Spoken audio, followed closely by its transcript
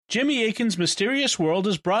Jimmy Akin's Mysterious World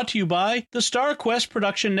is brought to you by the StarQuest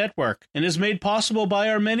Production Network and is made possible by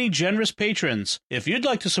our many generous patrons. If you'd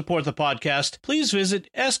like to support the podcast, please visit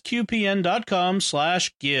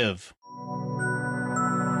sqpn.com/give.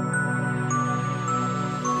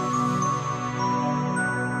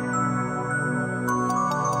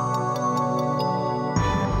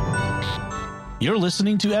 You're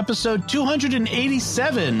listening to episode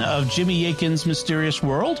 287 of Jimmy Akin's Mysterious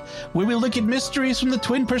World, where we look at mysteries from the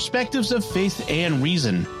twin perspectives of faith and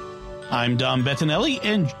reason. I'm Dom Bettinelli,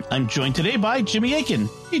 and I'm joined today by Jimmy Akin.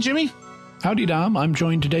 Hey, Jimmy. Howdy, Dom. I'm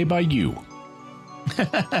joined today by you.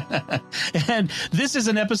 And this is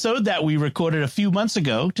an episode that we recorded a few months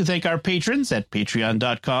ago to thank our patrons at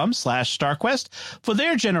patreon.com/StarQuest for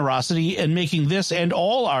their generosity in making this and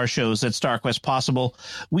all our shows at StarQuest possible.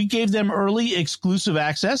 We gave them early exclusive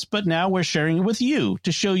access, but now we're sharing it with you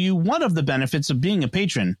to show you one of the benefits of being a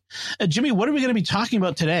patron. Jimmy, what are we going to be talking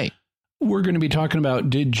about today? We're going to be talking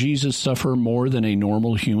about, did Jesus suffer more than a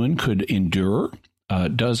normal human could endure?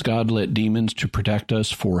 Does God let demons to protect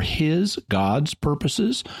us for his, God's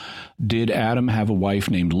purposes? Did Adam have a wife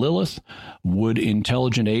named Lilith? Would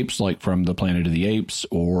intelligent apes, like from the Planet of the Apes,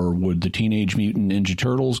 or would the Teenage Mutant Ninja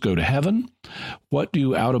Turtles go to heaven? What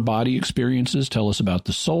do out-of-body experiences tell us about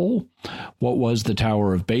the soul? What was the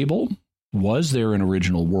Tower of Babel? Was there an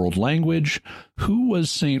original world language? Who was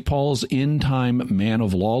St. Paul's end-time man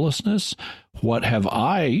of lawlessness? What have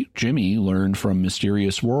I, Jimmy, learned from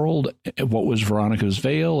Mysterious World? What was Veronica's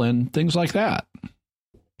veil? And things like that.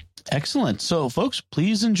 Excellent. So, folks,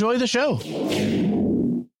 please enjoy the show.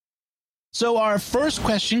 So our first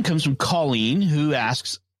question comes from Colleen, who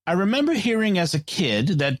asks, I remember hearing as a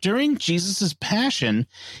kid that during Jesus' passion,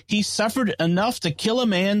 he suffered enough to kill a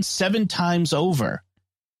man 7 times over.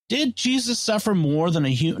 Did Jesus suffer more than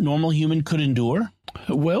a normal human could endure?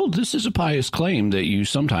 Well, this is a pious claim that you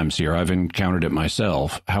sometimes hear. I've encountered it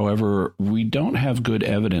myself. However, we don't have good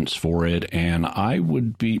evidence for it, and I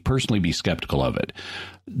would personally be skeptical of it.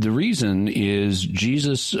 The reason is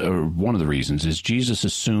one of the reasons is Jesus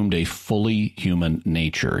assumed a fully human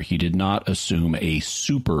nature. He did not assume a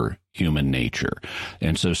superhuman nature.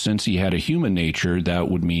 And so since he had a human nature, that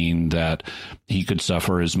would mean that he could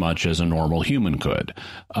suffer as much as a normal human could.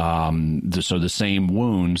 So the same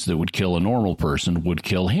wounds that would kill a normal person would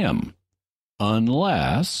kill him,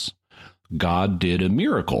 unless God did a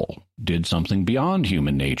miracle, did something beyond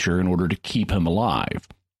human nature in order to keep him alive.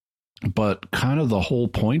 But kind of the whole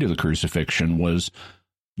point of the crucifixion was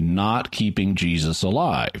not keeping Jesus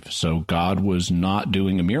alive. So God was not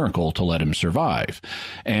doing a miracle to let him survive.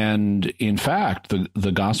 And in fact,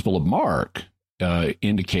 the Gospel of Mark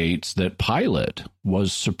indicates that Pilate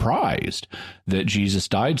was surprised that Jesus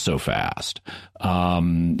died so fast.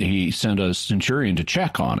 He sent a centurion to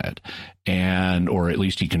check on it, or at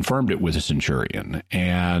least he confirmed it with a centurion.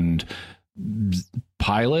 And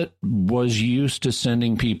Pilate was used to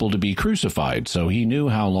sending people to be crucified, so he knew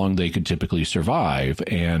how long they could typically survive.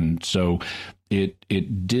 And so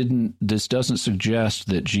this doesn't suggest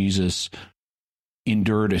that Jesus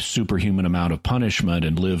endured a superhuman amount of punishment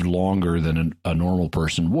and lived longer than a normal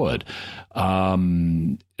person would.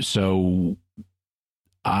 So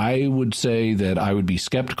I would say that I would be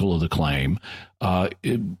skeptical of the claim.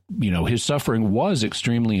 His suffering was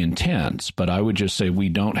extremely intense, but I would just say we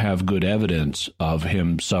don't have good evidence of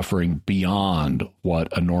him suffering beyond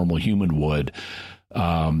what a normal human would,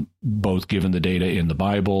 both given the data in the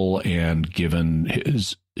Bible and given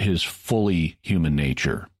his fully human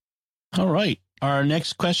nature. All right. Our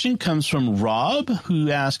next question comes from Rob, who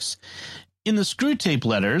asks, in the Screwtape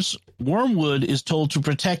Letters, Wormwood is told to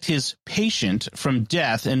protect his patient from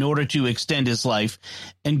death in order to extend his life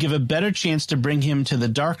and give a better chance to bring him to the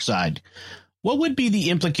dark side. What would be the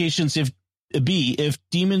implications if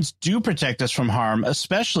demons do protect us from harm,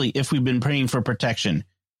 especially if we've been praying for protection?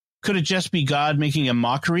 Could it just be God making a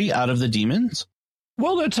mockery out of the demons?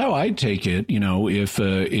 Well, that's how I take it. If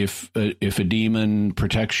a demon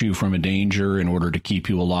protects you from a danger in order to keep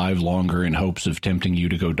you alive longer in hopes of tempting you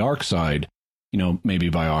to go dark side, maybe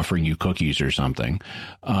by offering you cookies or something,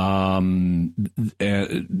 that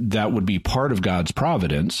would be part of God's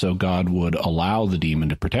providence. So God would allow the demon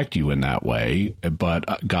to protect you in that way,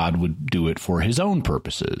 but God would do it for his own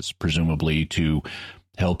purposes, presumably to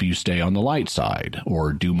help you stay on the light side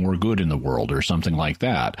or do more good in the world or something like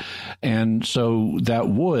that. And so that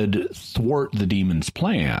would thwart the demon's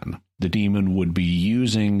plan. The demon would be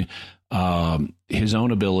using his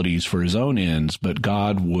own abilities for his own ends, but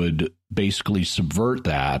God would basically subvert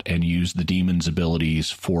that and use the demon's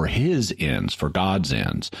abilities for his ends, for God's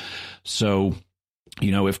ends. So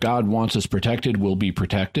if God wants us protected, we'll be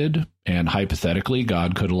protected. And hypothetically,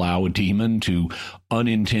 God could allow a demon to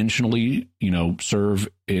unintentionally, serve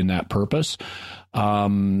in that purpose.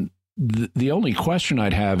 The only question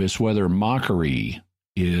I'd have is whether mockery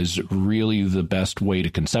is really the best way to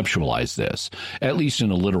conceptualize this, at least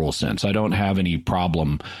in a literal sense. I don't have any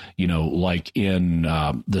problem, like in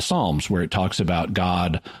the Psalms where it talks about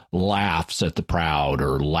God laughs at the proud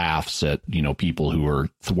or laughs at, people who are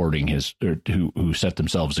thwarting or who set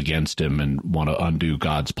themselves against him and want to undo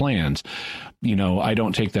God's plans. I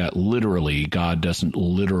don't take that literally. God doesn't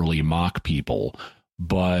literally mock people.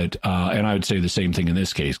 But, and I would say the same thing in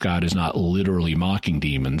this case. God is not literally mocking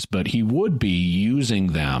demons, but he would be using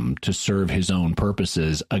them to serve his own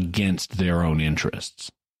purposes against their own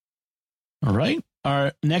interests. All right.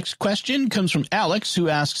 Our next question comes from Alex, who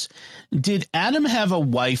asks, did Adam have a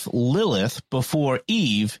wife, Lilith, before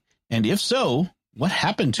Eve? And if so, what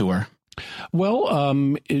happened to her? Well,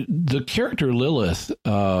 the character Lilith,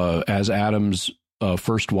 as Adam's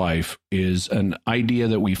first wife, is an idea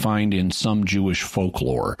that we find in some Jewish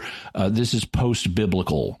folklore. This is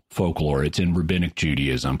post-biblical folklore. It's in Rabbinic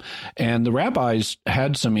Judaism. And the rabbis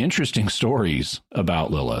had some interesting stories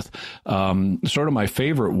about Lilith. Sort of my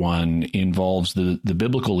favorite one involves the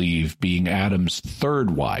biblical Eve being Adam's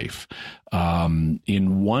third wife.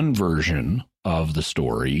 In one version of the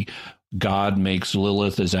story, God makes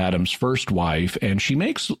Lilith as Adam's first wife, and he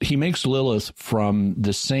makes Lilith from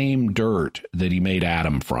the same dirt that he made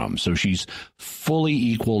Adam from. So she's fully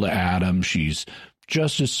equal to Adam. She's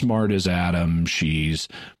just as smart as Adam. She's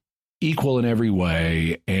equal in every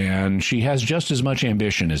way, and she has just as much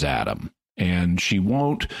ambition as Adam. And she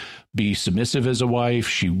won't be submissive as a wife.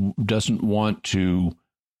 She doesn't want to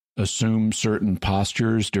assume certain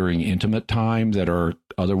postures during intimate time that are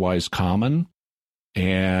otherwise common.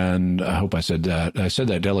 And I hope I said that. I said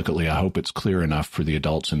that delicately. I hope it's clear enough for the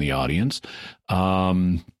adults in the audience.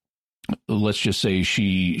 Let's just say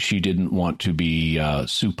she didn't want to be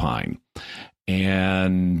supine,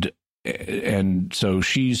 and so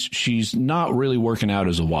she's not really working out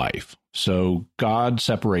as a wife. So God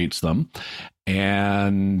separates them,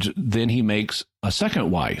 and then he makes a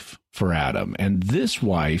second wife for Adam, and this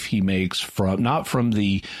wife he makes not from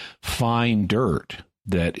the fine dirt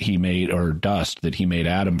that he made, or dust that he made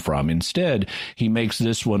Adam from. Instead, he makes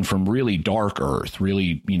this one from really dark earth,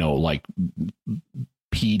 really, like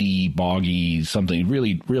peaty, boggy, something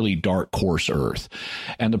really, really dark, coarse earth.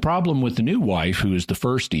 And the problem with the new wife, who is the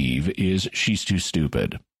first Eve, is she's too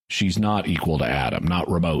stupid. She's not equal to Adam, not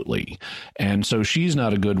remotely. And so she's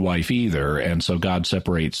not a good wife either. And so God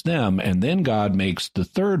separates them. And then God makes the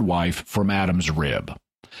third wife from Adam's rib.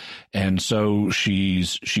 And so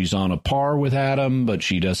she's on a par with Adam, but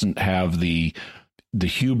she doesn't have the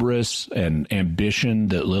hubris and ambition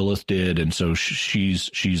that Lilith did, and so she's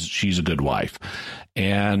a good wife.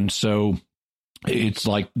 And so it's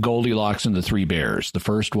like Goldilocks and the Three Bears. The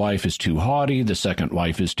first wife is too haughty, the second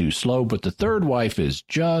wife is too slow, but the third wife is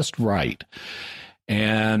just right.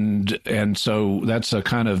 And so that's a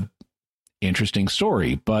kind of interesting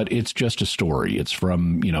story, but it's just a story. It's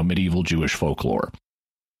from, medieval Jewish folklore.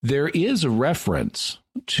 There is a reference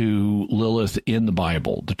to Lilith in the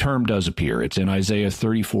Bible. The term does appear. It's in Isaiah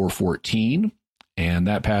 34:14, and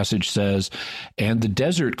that passage says, "And the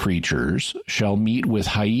desert creatures shall meet with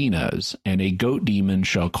hyenas, and a goat demon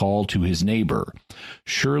shall call to his neighbor.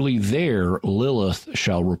 Surely there Lilith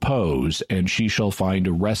shall repose, and she shall find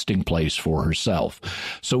a resting place for herself."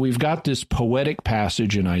 So we've got this poetic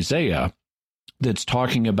passage in Isaiah that's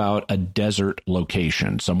talking about a desert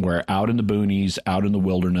location, somewhere out in the boonies, out in the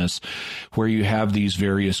wilderness, where you have these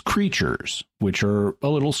various creatures, which are a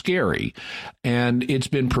little scary. And it's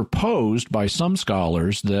been proposed by some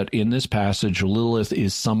scholars that in this passage, Lilith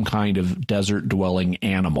is some kind of desert-dwelling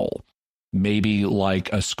animal, maybe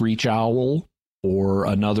like a screech owl or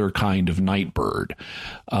another kind of night bird.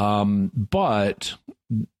 But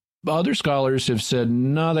other scholars have said,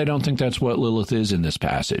 no, they don't think that's what Lilith is in this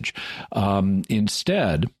passage.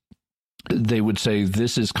 Instead, they would say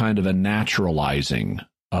this is kind of a naturalizing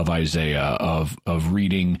of Isaiah, of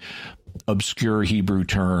reading obscure Hebrew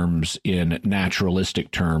terms in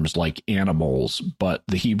naturalistic terms like animals, but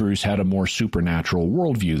the Hebrews had a more supernatural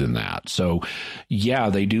worldview than that. So,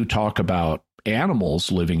 yeah, they do talk about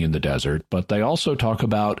animals living in the desert, but they also talk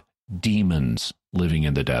about demons living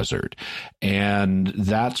in the desert. And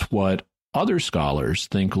that's what other scholars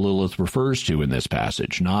think Lilith refers to in this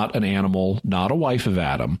passage. Not an animal, not a wife of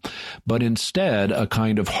Adam, but instead a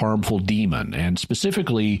kind of harmful demon, and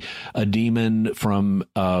specifically a demon from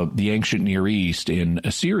the ancient Near East in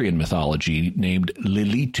Assyrian mythology named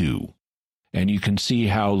Lilitu. And you can see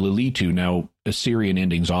how Lilitu, now Assyrian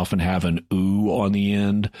endings often have an U on the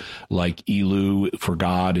end, like Elu for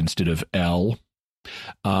God instead of El.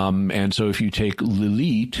 And so if you take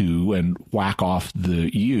Lilitu and whack off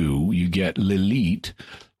the U, you get Lilit,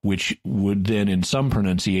 which would then in some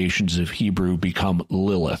pronunciations of Hebrew become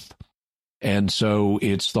Lilith. And so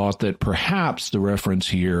it's thought that perhaps the reference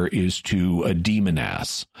here is to a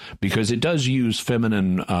demoness, because it does use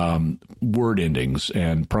feminine word endings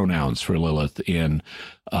and pronouns for Lilith in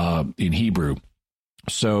Hebrew.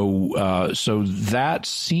 So that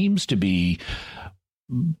seems to be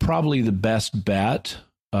probably the best bet.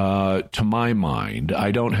 To my mind.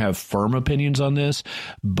 I don't have firm opinions on this,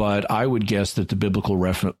 but I would guess that the biblical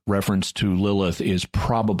reference to Lilith is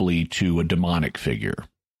probably to a demonic figure.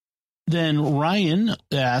 Then Ryan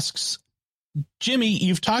asks, Jimmy,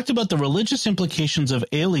 you've talked about the religious implications of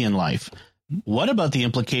alien life. What about the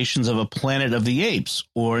implications of a Planet of the Apes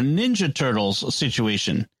or Ninja Turtles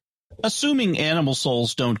situation? Assuming animal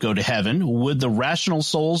souls don't go to heaven, would the rational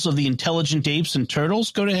souls of the intelligent apes and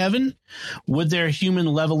turtles go to heaven? Would their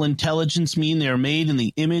human-level intelligence mean they're made in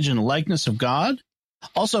the image and likeness of God?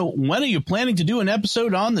 Also, when are you planning to do an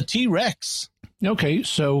episode on the T-Rex? Okay,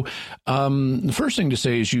 so the first thing to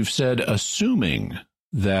say is you've said assuming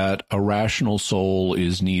that a rational soul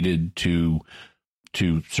is needed to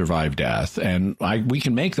survive death, and we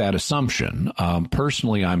can make that assumption.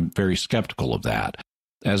 Personally, I'm very skeptical of that.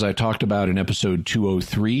 As I talked about in episode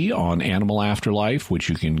 203 on Animal Afterlife, which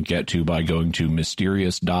you can get to by going to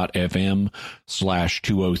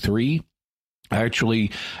mysterious.fm/203, I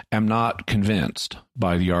actually am not convinced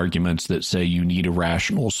by the arguments that say you need a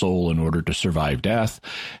rational soul in order to survive death.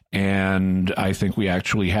 And I think we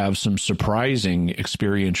actually have some surprising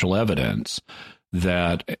experiential evidence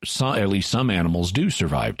that at least some animals do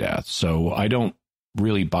survive death. So I don't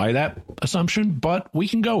really buy that assumption, but we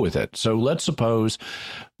can go with it. So let's suppose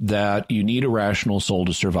that you need a rational soul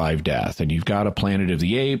to survive death, and you've got a Planet of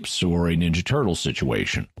the Apes or a Ninja Turtle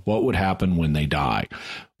situation. What would happen when they die?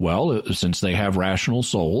 Well, since they have rational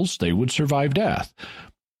souls, they would survive death.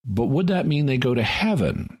 But would that mean they go to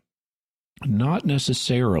heaven? Not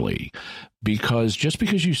necessarily, because just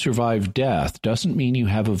because you survive death doesn't mean you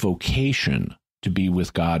have a vocation to be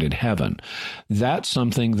with God in heaven. That's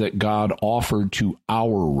something that God offered to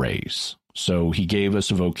our race. So he gave us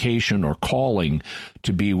a vocation or calling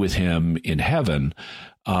to be with him in heaven,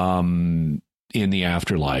 in the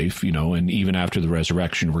afterlife, and even after the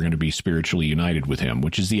resurrection, we're going to be spiritually united with him,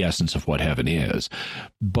 which is the essence of what heaven is.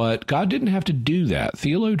 But God didn't have to do that.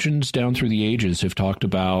 Theologians down through the ages have talked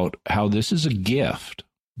about how this is a gift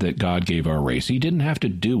that God gave our race. He didn't have to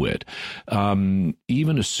do it.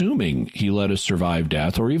 Even assuming he let us survive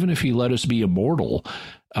death, or even if he let us be immortal,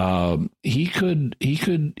 he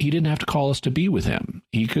didn't have to call us to be with him.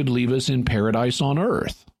 He could leave us in paradise on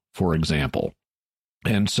earth, for example.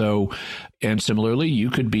 And similarly, you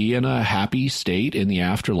could be in a happy state in the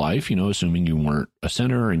afterlife, assuming you weren't a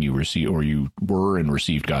sinner and you were and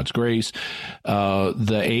received God's grace.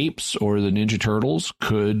 The apes or the Ninja Turtles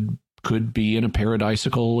could be in a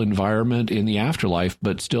paradisical environment in the afterlife,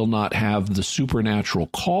 but still not have the supernatural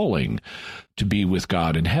calling to be with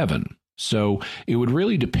God in heaven. So it would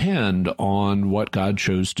really depend on what God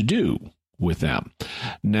chose to do with them.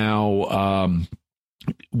 Now,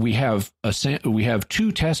 we have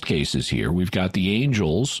two test cases here. We've got the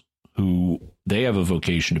angels, who they have a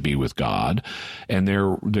vocation to be with God, and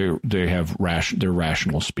they're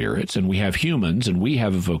rational spirits, and we have humans, and we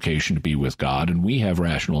have a vocation to be with God, and we have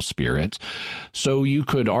rational spirits. So you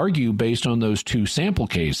could argue, based on those two sample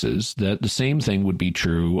cases, that the same thing would be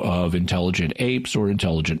true of intelligent apes or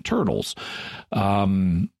intelligent turtles.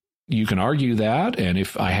 You can argue that, and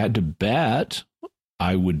if I had to bet,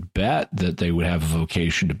 I would bet that they would have a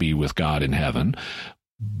vocation to be with God in heaven.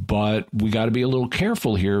 But we got to be a little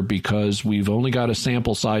careful here, because we've only got a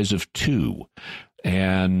sample size of 2.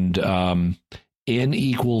 And n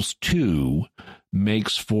equals 2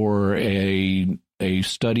 makes for a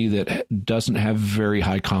study that doesn't have very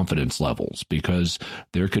high confidence levels, because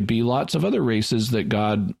there could be lots of other races that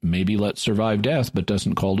God maybe lets survive death but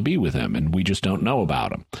doesn't call to be with him, and we just don't know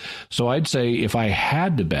about them. So I'd say if I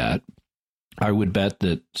had to bet, I would bet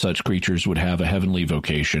that such creatures would have a heavenly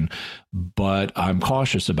vocation, but I'm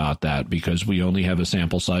cautious about that because we only have a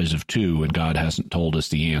sample size of 2 and God hasn't told us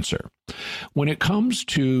the answer. When it comes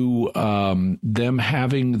to them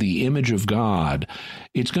having the image of God,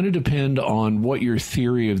 it's going to depend on what your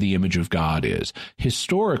theory of the image of God is.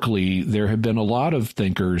 Historically, there have been a lot of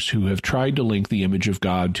thinkers who have tried to link the image of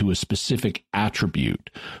God to a specific attribute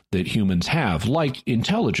that humans have, like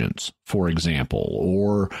intelligence, for example,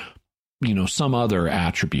 or some other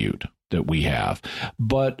attribute that we have.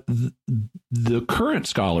 But the current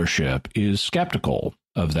scholarship is skeptical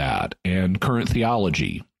of that, and current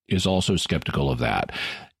theology is also skeptical of that.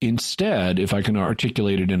 Instead, if I can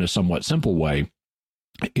articulate it in a somewhat simple way,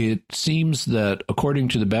 it seems that according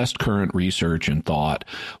to the best current research and thought,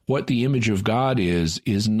 what the image of God is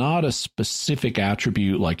not a specific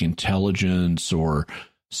attribute like intelligence or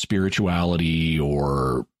spirituality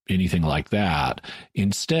or anything like that.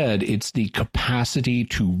 Instead, it's the capacity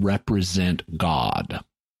to represent God.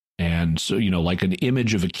 And so, like an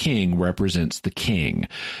image of a king represents the king.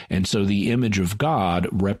 And so the image of God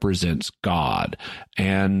represents God.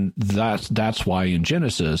 And that's why in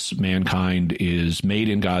Genesis, mankind is made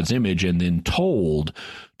in God's image and then told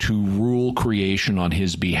to rule creation on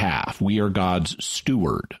his behalf. We are God's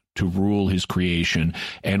steward to rule his creation,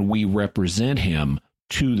 and we represent him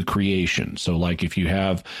to the creation. So like if you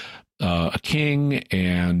have a king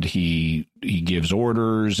and he gives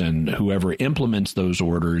orders, and whoever implements those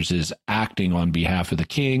orders is acting on behalf of the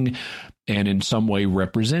king and in some way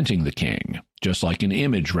representing the king, just like an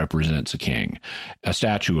image represents a king. A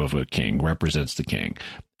statue of a king represents the king.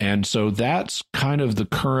 And so that's kind of the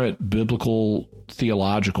current biblical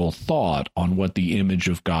theological thought on what the image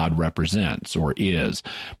of God represents or is.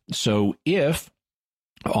 So if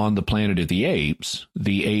on the planet of the apes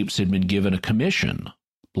had been given a commission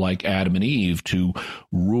like Adam and Eve to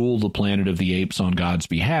rule the planet of the apes on God's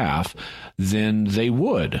behalf, then they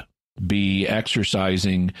would be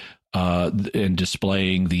exercising and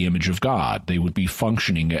displaying the image of God. They would be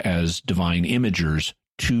functioning as divine imagers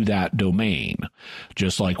to that domain,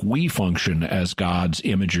 just like we function as God's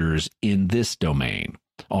imagers in this domain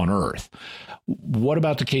on Earth. What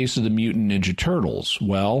about the case of the Mutant Ninja Turtles?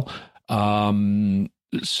 Well,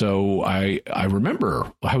 so I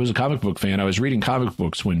remember I was a comic book fan. I was reading comic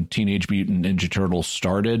books when Teenage Mutant Ninja Turtles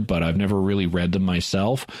started, but I've never really read them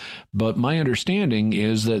myself. But my understanding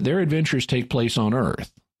is that their adventures take place on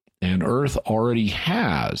Earth, and Earth already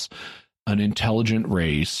has an intelligent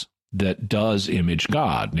race that does image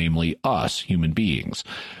God, namely us, human beings.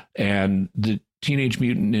 And the Teenage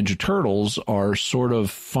Mutant Ninja Turtles are sort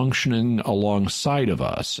of functioning alongside of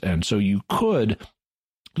us. And so you could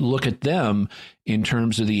look at them in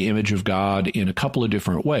terms of the image of God in a couple of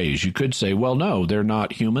different ways. You could say, well, no, they're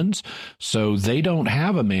not humans, so they don't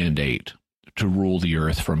have a mandate to rule the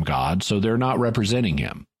earth from God, so they're not representing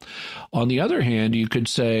him. On the other hand, you could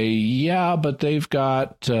say, yeah, but they have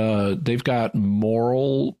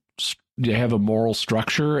a moral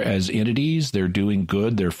structure as entities. They're doing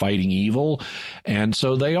good, they're fighting evil, and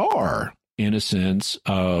so they are, in a sense,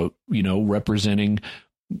 representing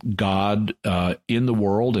God in the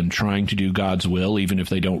world and trying to do God's will, even if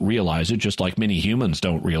they don't realize it, just like many humans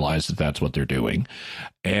don't realize that that's what they're doing.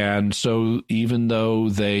 And so even though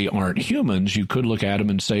they aren't humans, you could look at them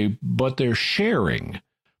and say, but they're sharing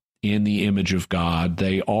in the image of God.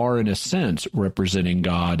 They are, in a sense, representing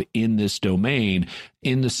God in this domain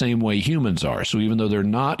in the same way humans are. So even though they're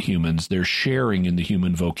not humans, they're sharing in the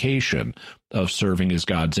human vocation of serving as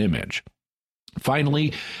God's image.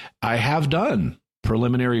 Finally, I have done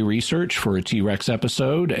preliminary research for a T-Rex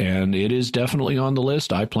episode, and it is definitely on the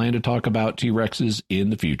list. I plan to talk about T-Rexes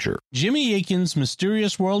in the future. Jimmy Akin's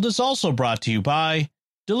Mysterious World is also brought to you by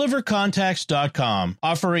DeliverContacts.com,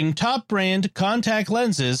 offering top brand contact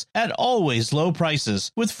lenses at always low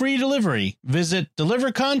prices with free delivery. Visit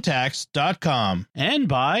DeliverContacts.com. And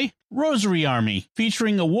by Rosary Army,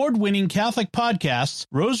 featuring award-winning Catholic podcasts,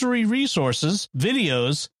 rosary resources,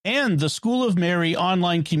 videos, and the School of Mary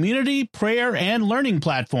online community, prayer, and learning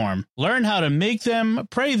platform. Learn how to make them,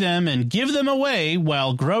 pray them, and give them away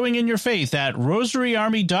while growing in your faith at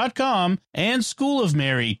rosaryarmy.com and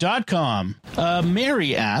schoolofmary.com.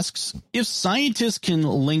 Mary asks, if scientists can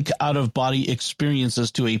link out-of-body experiences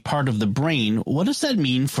to a part of the brain, what does that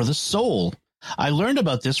mean for the soul? I learned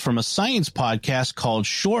about this from a science podcast called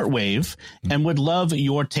Shortwave and would love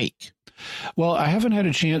your take. Well, I haven't had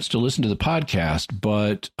a chance to listen to the podcast,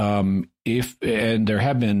 but and there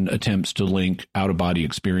have been attempts to link out-of-body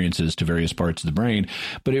experiences to various parts of the brain,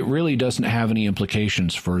 but it really doesn't have any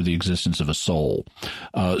implications for the existence of a soul.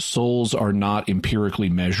 Souls are not empirically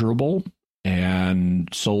measurable,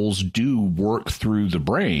 and souls do work through the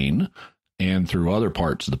brain and through other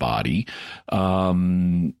parts of the body.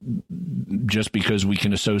 Just because we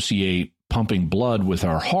can associate pumping blood with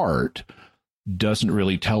our heart doesn't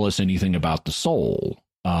really tell us anything about the soul.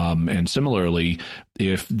 And similarly,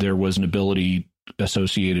 if there was an ability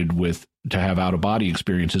associated with to have out-of-body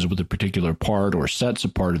experiences with a particular part or sets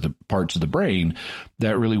of parts of the brain,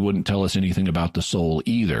 that really wouldn't tell us anything about the soul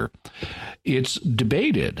either. It's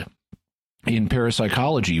debated in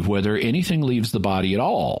parapsychology whether anything leaves the body at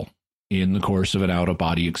all. in the course of an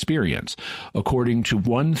out-of-body experience. According to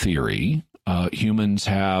one theory, humans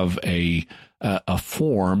have a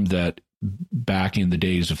form that back in the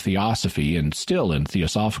days of theosophy and still in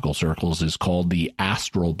theosophical circles is called the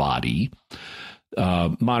astral body.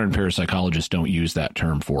 Modern parapsychologists don't use that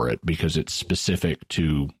term for it because it's specific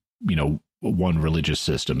to, one religious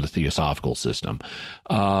system, the theosophical system.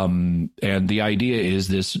 And the idea is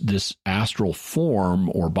this astral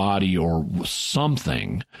form or body or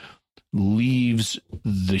something leaves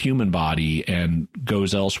the human body and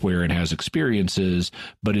goes elsewhere and has experiences,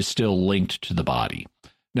 but is still linked to the body.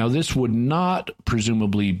 Now, this would not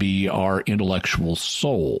presumably be our intellectual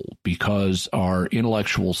soul, because our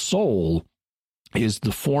intellectual soul is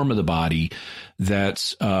the form of the body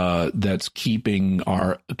that's keeping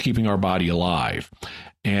our body alive.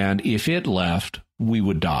 And if it left, we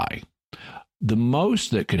would die. The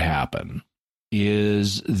most that could happen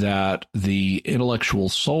is that the intellectual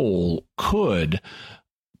soul could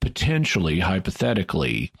potentially,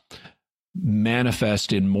 hypothetically,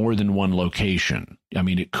 manifest in more than one location. I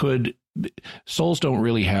mean, souls don't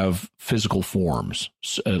really have physical forms,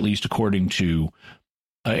 at least according to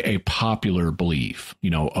a popular belief.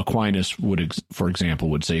 Aquinas for example,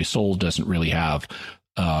 would say soul doesn't really have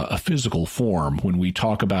a physical form. When we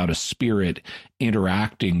talk about a spirit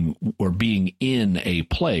interacting or being in a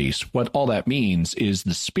place, what all that means is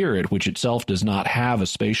the spirit, which itself does not have a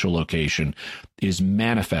spatial location, is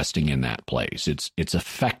manifesting in that place. It's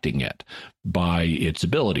affecting it by its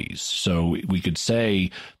abilities. So we could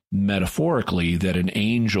say metaphorically that an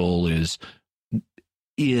angel is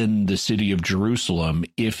in the city of Jerusalem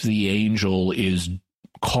if the angel is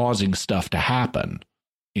causing stuff to happen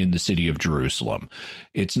in the city of Jerusalem.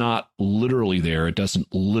 It's not literally there. It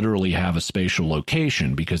doesn't literally have a spatial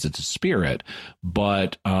location because it's a spirit,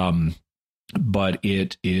 but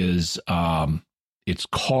it is it's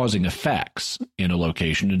causing effects in a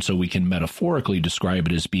location, and so we can metaphorically describe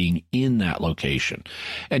it as being in that location.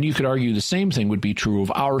 And you could argue the same thing would be true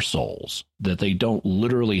of our souls, that they don't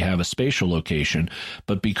literally have a spatial location,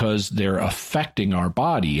 but because they're affecting our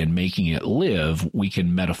body and making it live, we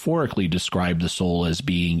can metaphorically describe the soul as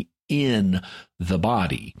being in the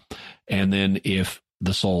body. And then if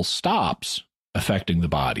the soul stops affecting the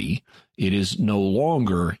body, it is no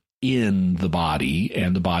longer in the body,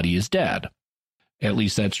 and the body is dead. At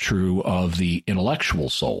least that's true of the intellectual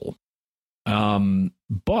soul.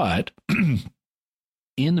 But in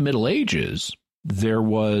the Middle Ages, there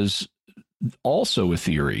was also a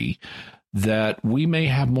theory that we may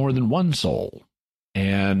have more than one soul.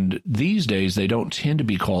 And these days, they don't tend to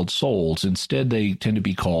be called souls. Instead, they tend to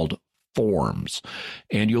be called forms.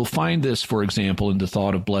 And you'll find this, for example, in the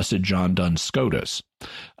thought of Blessed John Duns Scotus,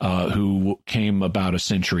 who came about a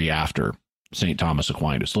century after St. Thomas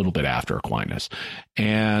Aquinas, a little bit after Aquinas.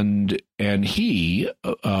 And he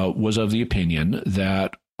was of the opinion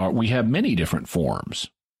that we have many different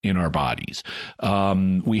forms in our bodies.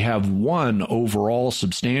 We have one overall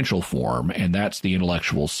substantial form, and that's the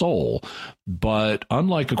intellectual soul. But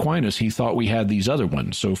unlike Aquinas, he thought we had these other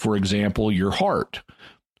ones. So, for example, your heart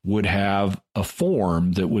would have a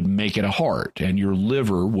form that would make it a heart, and your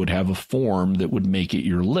liver would have a form that would make it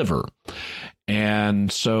your liver.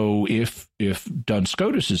 And so if Duns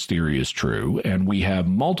Scotus's theory is true and we have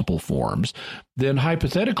multiple forms, then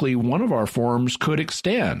hypothetically one of our forms could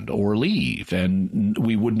extend or leave and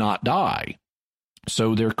we would not die.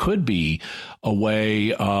 So there could be a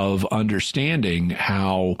way of understanding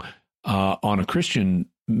how, on a Christian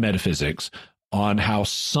metaphysics, on how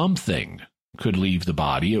something could leave the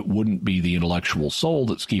body. It wouldn't be the intellectual soul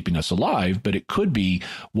that's keeping us alive, but it could be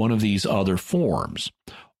one of these other forms.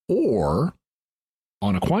 Or,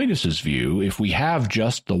 on Aquinas's view, if we have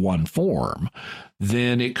just the one form,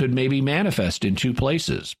 then it could maybe manifest in two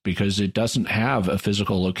places because it doesn't have a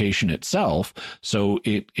physical location itself. So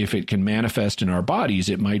if it can manifest in our bodies,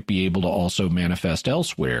 it might be able to also manifest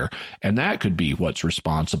elsewhere. And that could be what's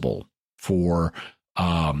responsible for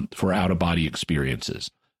out-of-body experiences.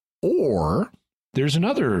 Or there's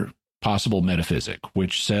another possible metaphysic,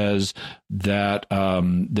 which says that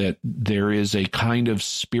that there is a kind of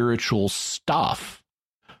spiritual stuff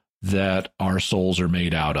that our souls are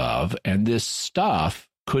made out of, and this stuff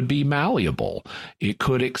could be malleable. It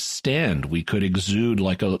could extend. We could exude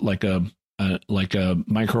like a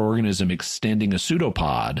microorganism extending a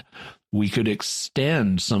pseudopod. We could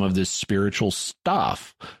extend some of this spiritual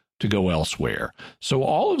stuff to go elsewhere. So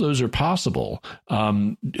all of those are possible.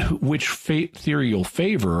 Which theory you'll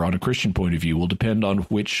favor on a Christian point of view will depend on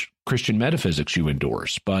which Christian metaphysics you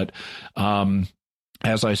endorse. But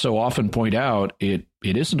as I so often point out, it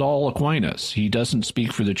isn't all Aquinas. He doesn't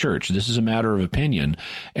speak for the church. This is a matter of opinion,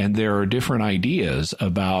 and there are different ideas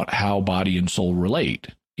about how body and soul relate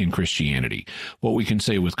in Christianity. What we can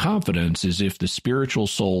say with confidence is if the spiritual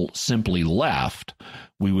soul simply left,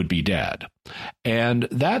 we would be dead. And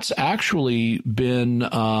that's actually been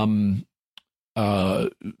an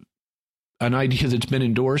idea that's been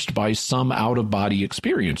endorsed by some out-of-body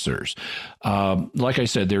experiencers. Like I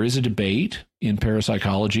said, there is a debate in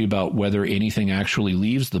parapsychology about whether anything actually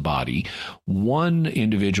leaves the body. One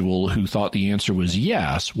individual who thought the answer was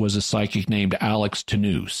yes was a psychic named Alex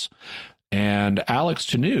Tanous. And Alex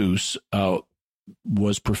Tanous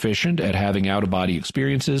was proficient at having out-of-body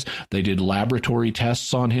experiences. They did laboratory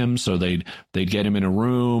tests on him, so they'd get him in a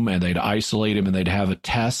room and they'd isolate him and they'd have a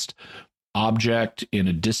test object in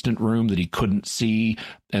a distant room that he couldn't see,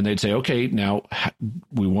 and they'd say, okay, now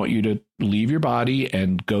we want you to leave your body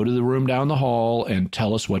and go to the room down the hall and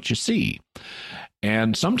tell us what you see.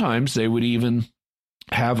 And sometimes they would even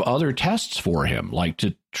have other tests for him, like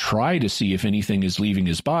to try to see if anything is leaving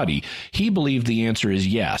his body. He believed the answer is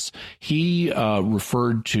yes. He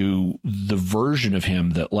referred to the version of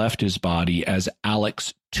him that left his body as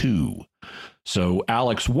Alex 2. So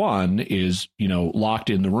Alex 1 is,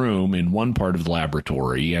 locked in the room in one part of the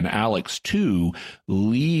laboratory, and Alex 2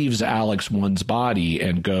 leaves Alex 1's body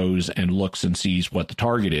and goes and looks and sees what the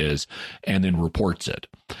target is and then reports it.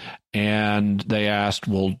 And they asked,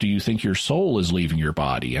 well, do you think your soul is leaving your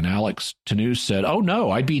body? And Alex Tanous said, oh,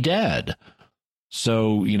 no, I'd be dead.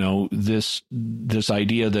 So, this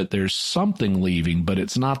idea that there's something leaving, but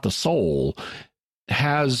it's not the soul,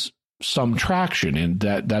 has some traction, and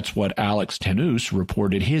that's what Alex Tanous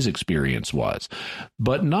reported his experience was.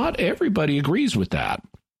 But not everybody agrees with that.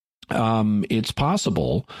 It's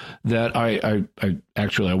possible that I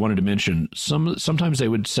wanted to mention sometimes they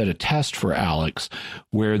would set a test for Alex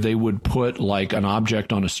where they would put like an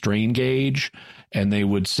object on a strain gauge, and they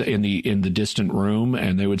would say in the distant room,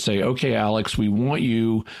 and they would say, okay, Alex, we want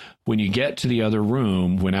you, when you get to the other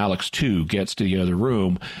room, when Alex 2 gets to the other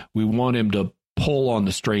room, we want him to pull on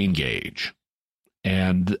the strain gauge,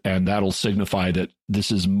 and that'll signify that this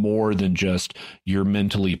is more than just you're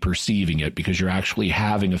mentally perceiving it, because you're actually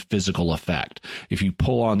having a physical effect. If you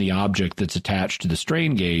pull on the object that's attached to the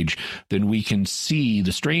strain gauge, then we can see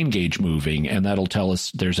the strain gauge moving, and that'll tell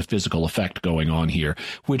us there's a physical effect going on here,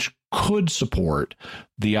 which could support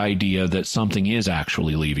the idea that something is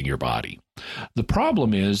actually leaving your body. The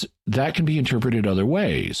problem is that can be interpreted other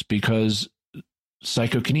ways, because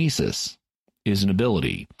psychokinesis is an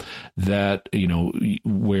ability that,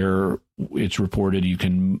 where it's reported you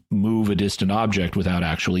can move a distant object without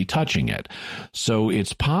actually touching it. So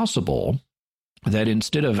it's possible that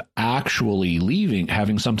instead of actually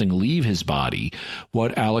having something leave his body,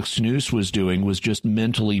 what Alex Tanous was doing was just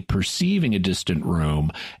mentally perceiving a distant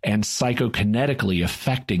room and psychokinetically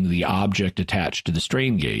affecting the object attached to the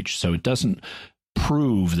strain gauge. So it doesn't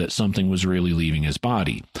prove that something was really leaving his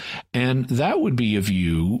body. And that would be a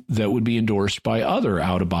view that would be endorsed by other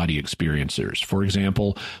out-of-body experiencers. For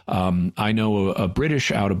example, I know a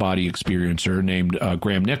British out-of-body experiencer named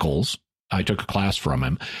Graham Nichols. I took a class from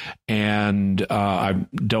him, and I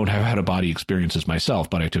don't have out-of-body experiences myself,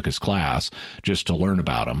 but I took his class just to learn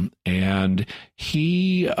about him. And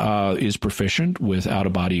he is proficient with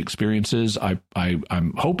out-of-body experiences.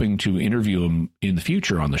 I'm hoping to interview him in the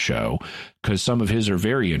future on the show, because some of his are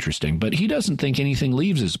very interesting, but he doesn't think anything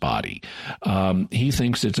leaves his body. He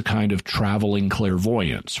thinks it's a kind of traveling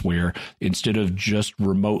clairvoyance, where instead of just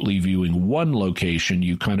remotely viewing one location,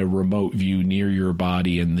 you kind of remote view near your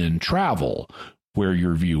body and then travel where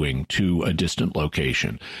you're viewing to a distant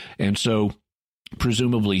location. And so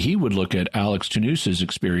presumably he would look at Alex Tanous's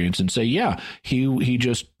experience and say, yeah, he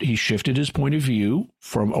shifted his point of view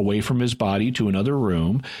from away from his body to another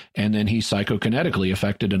room, and then he psychokinetically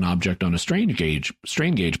affected an object on a strain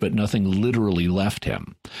gauge, but nothing literally left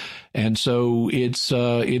him. And so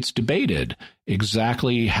it's debated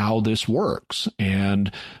exactly how this works.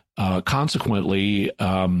 And consequently,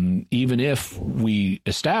 even if we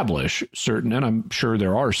establish certain, and I'm sure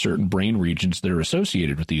there are certain brain regions that are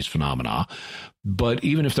associated with these phenomena, but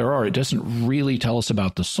even if there are, it doesn't really tell us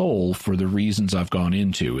about the soul for the reasons I've gone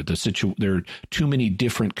into. There are too many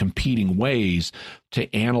different competing ways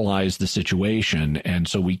to analyze the situation, and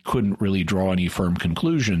so we couldn't really draw any firm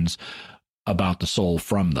conclusions about the soul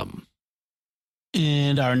from them.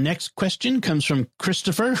 And our next question comes from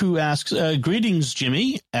Christopher, who asks, greetings,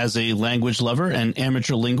 Jimmy. As a language lover and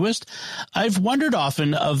amateur linguist, I've wondered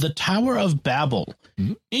often of the Tower of Babel.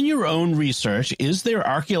 Mm-hmm. In your own research, is there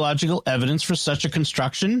archaeological evidence for such a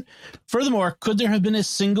construction? Furthermore, could there have been a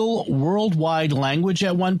single worldwide language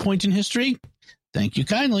at one point in history? Thank you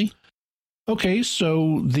kindly. Okay,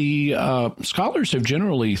 so the scholars have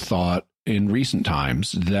generally thought in recent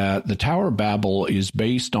times that the Tower of Babel is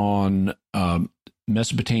based on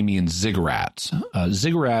Mesopotamian ziggurats.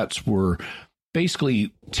 Ziggurats were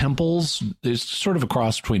basically temples. There's sort of a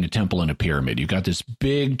cross between a temple and a pyramid. You've got this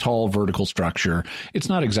big, tall, vertical structure. It's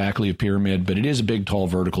not exactly a pyramid, but it is a big, tall,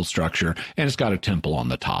 vertical structure, and it's got a temple on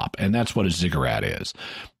the top, and that's what a ziggurat is.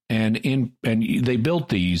 And they built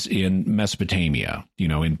these in Mesopotamia,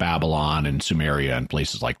 in Babylon and Sumeria and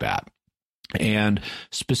places like that. And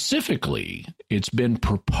specifically, it's been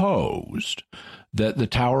proposed that the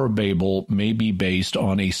Tower of Babel may be based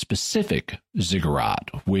on a specific ziggurat,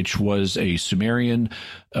 which was a Sumerian.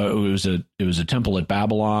 It was a temple at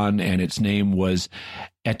Babylon, and its name was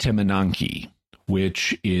Etemenanki,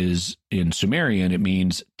 which is in Sumerian. It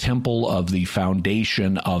means Temple of the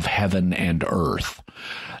Foundation of Heaven and Earth,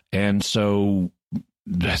 and so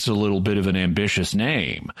that's a little bit of an ambitious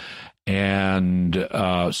name. And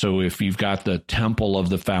so if you've got the Temple of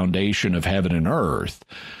the Foundation of Heaven and Earth,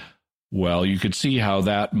 well, you could see how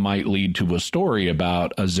that might lead to a story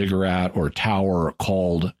about a ziggurat or tower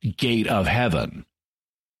called Gate of Heaven.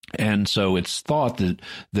 And so it's thought that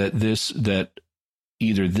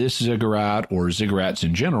either this ziggurat or ziggurats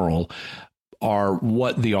in general are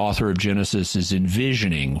what the author of Genesis is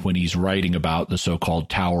envisioning when he's writing about the so-called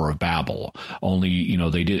Tower of Babel. Only,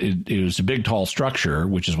 it was a big, tall structure,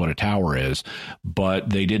 which is what a tower is, but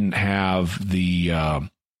they didn't have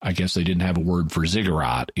I guess they didn't have a word for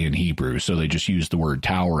ziggurat in Hebrew, so they just used the word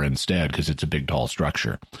tower instead because it's a big, tall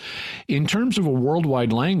structure. In terms of a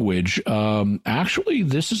worldwide language, actually,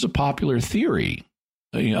 this is a popular theory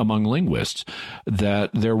among linguists that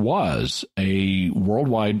there was a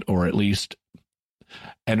worldwide, or at least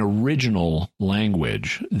an original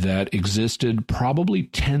language that existed probably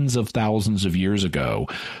tens of thousands of years ago,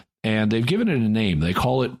 and they've given it a name. They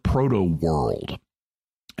call it Proto-World.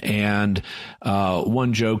 And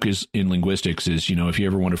one joke is in linguistics is, if you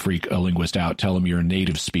ever want to freak a linguist out, tell them you're a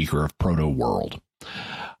native speaker of Proto-World.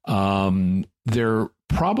 There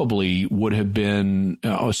probably would have been,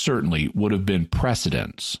 certainly would have been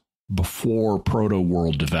precedents before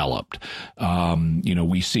Proto-World developed.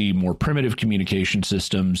 We see more primitive communication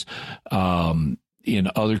systems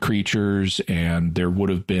in other creatures, and there would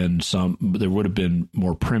have been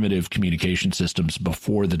more primitive communication systems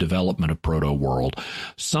before the development of Proto-World.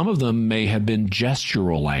 Some of them may have been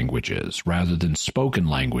gestural languages rather than spoken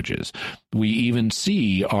languages. We even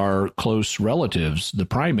see our close relatives, the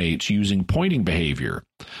primates, using pointing behavior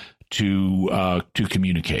to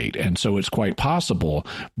communicate. And so it's quite possible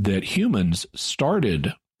that humans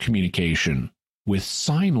started communication with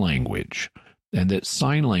sign language, and that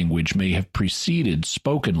sign language may have preceded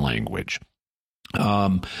spoken language.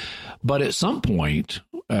 But at some point,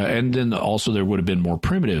 and then also there would have been more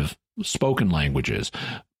primitive spoken languages,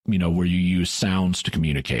 where you use sounds to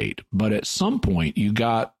communicate. But at some point, you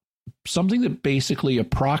got something that basically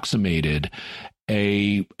approximated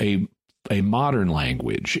a modern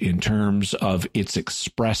language in terms of its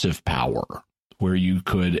expressive power, where you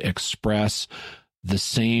could express the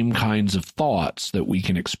same kinds of thoughts that we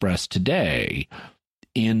can express today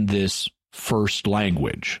in this first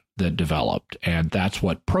language that developed. And that's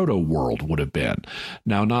what Proto-World would have been.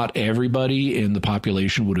 Now, not everybody in the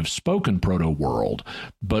population would have spoken Proto-World,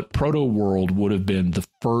 but Proto-World would have been the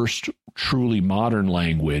first truly modern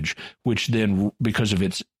language, which then, because of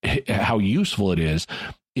how useful it is,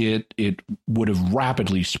 it would have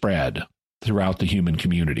rapidly spread throughout the human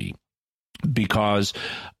community, because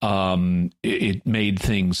it made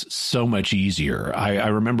things so much easier. I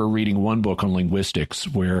remember reading one book on linguistics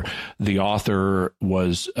where the author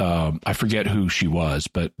was, I forget who she was,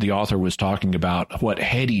 but the author was talking about what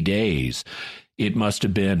heady days it must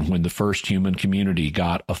have been when the first human community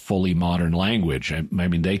got a fully modern language. I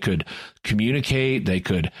mean, they could communicate, they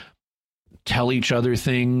could tell each other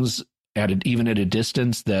things even at a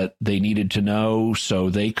distance that they needed to know, so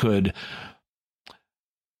they could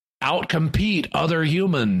outcompete other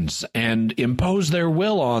humans and impose their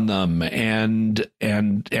will on them and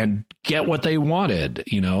get what they wanted.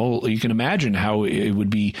 You can imagine how it would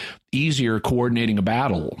be easier coordinating a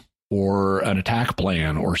battle or an attack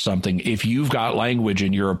plan or something if you've got language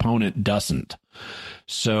and your opponent doesn't.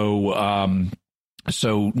 So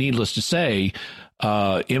So needless to say,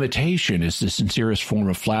 imitation is the sincerest form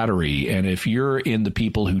of flattery. And if you're in the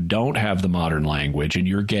people who don't have the modern language and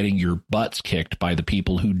you're getting your butts kicked by the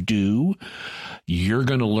people who do, you're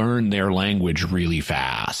going to learn their language really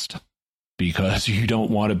fast, because you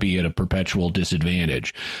don't want to be at a perpetual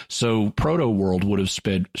disadvantage. So proto-world would have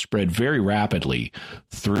spread very rapidly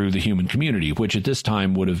through the human community, which at this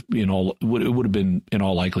time would have been in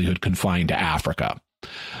all likelihood confined to Africa.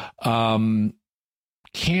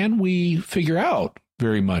 Can we figure out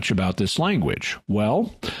very much about this language?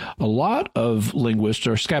 Well, a lot of linguists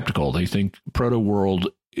are skeptical. They think proto-world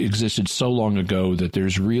existed so long ago that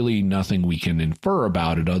there's really nothing we can infer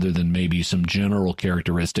about it other than maybe some general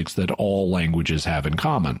characteristics that all languages have in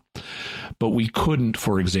common. But we couldn't,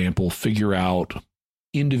 for example, figure out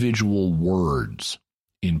individual words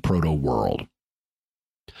in proto-world.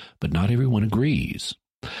 But not everyone agrees.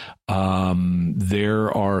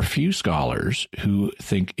 There are a few scholars who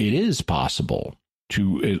think it is possible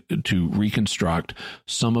to reconstruct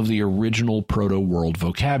some of the original proto-world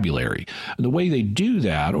vocabulary. And the way they do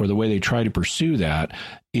that, or the way they try to pursue that,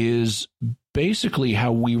 is basically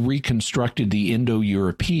how we reconstructed the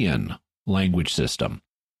Indo-European language system.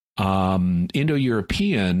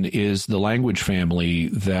 Indo-European is the language family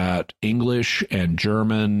that English and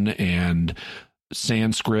German and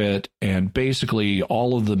Sanskrit and basically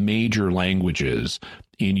all of the major languages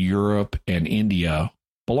in Europe and India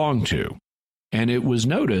belong to. And it was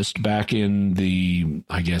noticed back in the,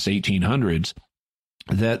 1800s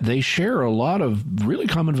that they share a lot of really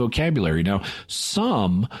common vocabulary. Now,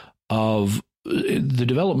 some of the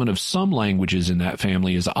development of some languages in that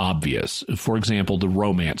family is obvious. For example, the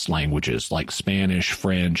Romance languages like Spanish,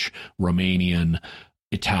 French, Romanian,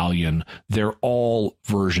 Italian, they're all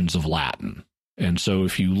versions of Latin. And so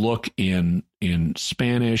if you look in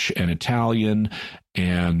Spanish and Italian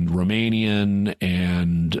and Romanian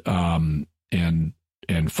and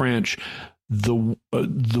French,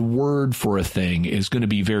 the word for a thing is going to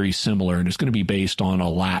be very similar, and it's going to be based on a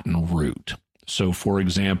Latin root. So, for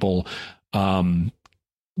example, the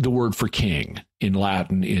word for king in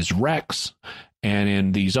Latin is rex, and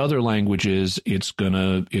in these other languages, it's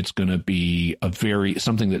gonna be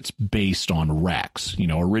something that's based on rex.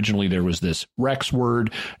 Originally there was this rex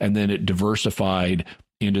word, and then it diversified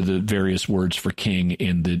into the various words for king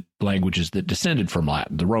in the languages that descended from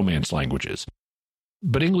Latin, the Romance languages.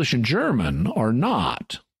 But English and German are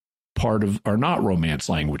not Romance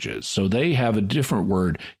languages. So they have a different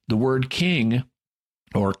word. The word king,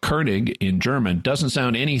 or König in German, doesn't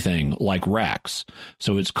sound anything like Rex.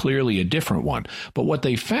 So it's clearly a different one. But what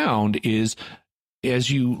they found is, as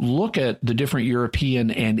you look at the different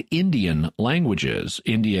European and Indian languages,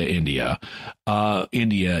 Indian,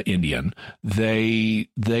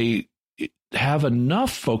 they have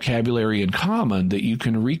enough vocabulary in common that you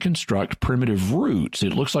can reconstruct primitive roots.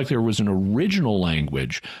 It looks like there was an original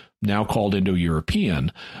language, now called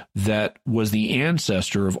Indo-European, that was the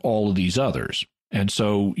ancestor of all of these others. And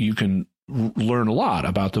so you can learn a lot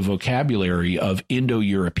about the vocabulary of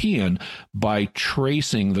Indo-European by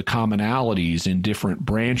tracing the commonalities in different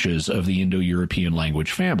branches of the Indo-European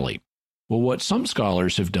language family. Well, what some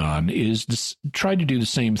scholars have done is try to do the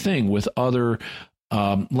same thing with other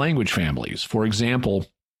language families. For example,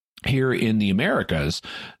 here in the Americas,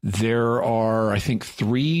 there are, I think,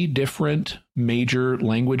 3 different major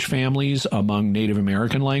language families among Native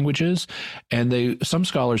American languages. And some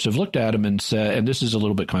scholars have looked at them and said, and this is a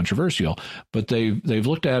little bit controversial, but they've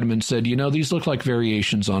looked at them and said, these look like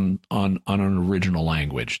variations on an original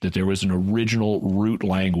language, that there was an original root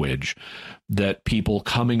language that people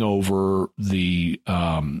coming over the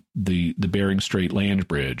Bering Strait land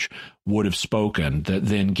bridge would have spoken, that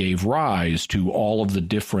then gave rise to all of the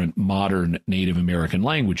different modern Native American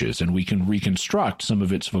languages, and we can reconstruct some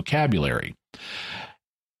of its vocabulary.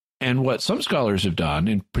 And what some scholars have done,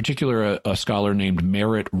 in particular a scholar named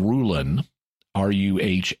Merritt Ruhlen,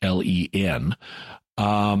 Ruhlen,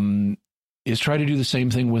 is try to do the same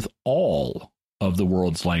thing with all of the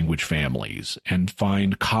world's language families and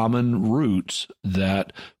find common roots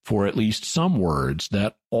that, for at least some words,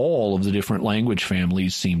 that all of the different language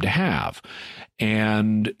families seem to have.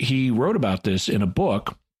 And he wrote about this in a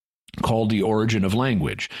book called The Origin of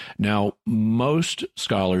Language. Now, most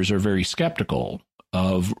scholars are very skeptical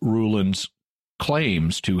of Ruhlen's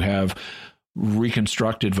claims to have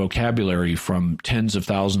reconstructed vocabulary from tens of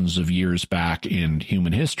thousands of years back in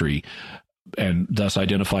human history, and thus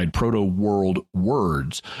identified proto-world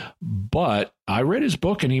words. But I read his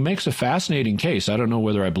book, and he makes a fascinating case. I don't know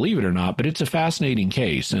whether I believe it or not, but it's a fascinating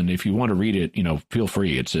case. And if you want to read it, feel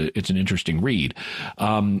free. It's an interesting read.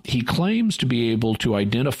 He claims to be able to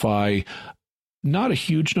identify not a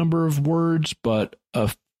huge number of words, but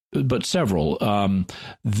several.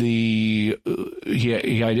 He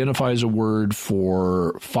identifies a word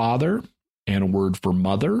for father and a word for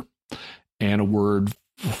mother and a word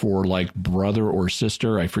for like brother or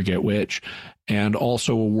sister, I forget which, and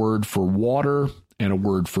also a word for water and a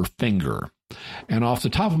word for finger. And off the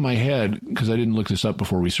top of my head, because I didn't look this up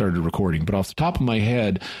before we started recording, but off the top of my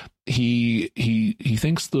head, he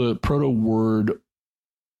thinks the proto-world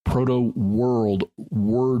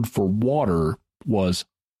word for water was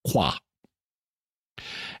qua.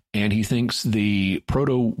 And he thinks the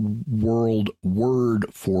proto-world word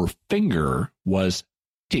for finger was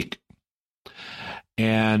tik.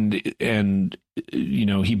 And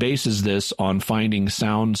he bases this on finding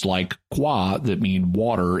sounds like qua that mean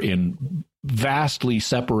water in vastly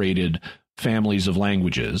separated families of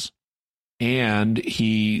languages. And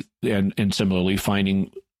and similarly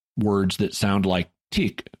finding words that sound like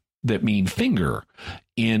tik that mean finger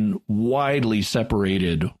in widely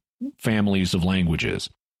separated families of languages.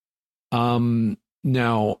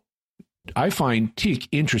 Now, I find tik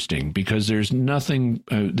interesting because there's nothing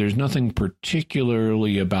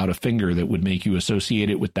particularly about a finger that would make you associate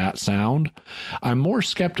it with that sound. I'm more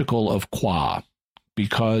skeptical of qua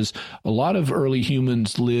because a lot of early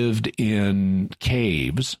humans lived in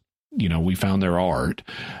caves. We found their art,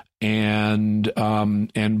 and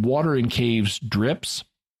water in caves drips,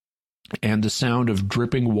 and the sound of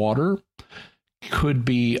dripping water could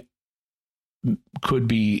be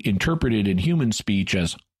interpreted in human speech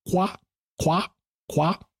as qua, qua,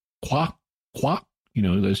 qua, qua, qua.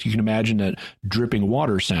 As you can imagine that dripping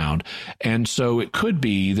water sound. And so it could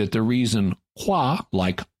be that the reason qua,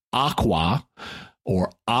 like aqua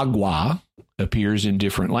or agua, appears in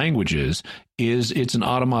different languages is it's an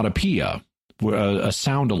automatopoeia, a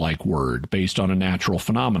sound-alike word based on a natural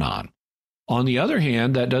phenomenon. On the other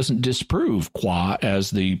hand, that doesn't disprove qua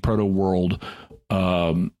as the proto-world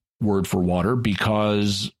word for water,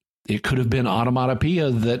 because it could have been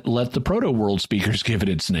automatopoeia that let the proto-world speakers give it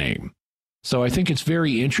its name. So I think it's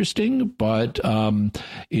very interesting, but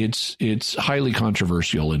it's highly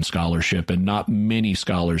controversial in scholarship, and not many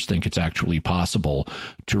scholars think it's actually possible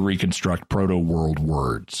to reconstruct proto-world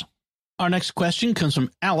words. Our next question comes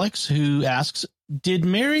from Alex, who asks, did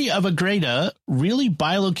Mary of Agreda really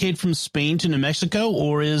bilocate from Spain to New Mexico,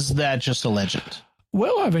 or is that just a legend?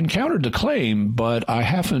 Well, I've encountered the claim, but I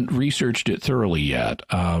haven't researched it thoroughly yet.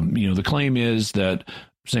 The claim is that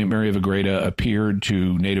St. Mary of Agreda appeared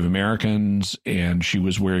to Native Americans, and she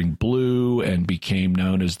was wearing blue and became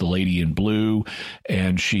known as the Lady in Blue,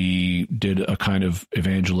 and she did a kind of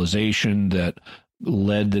evangelization that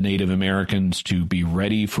led the Native Americans to be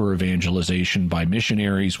ready for evangelization by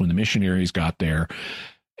missionaries when the missionaries got there.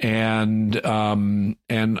 And I'm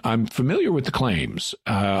familiar with the claims.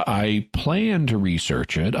 I plan to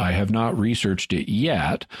research it. I have not researched it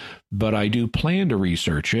yet, but I do plan to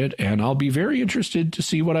research it, and I'll be very interested to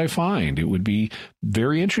see what I find. It would be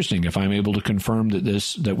very interesting if I'm able to confirm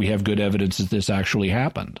that we have good evidence that this actually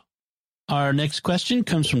happened. Our next question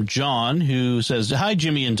comes from John, who says, hi,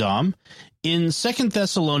 Jimmy and Dom. In 2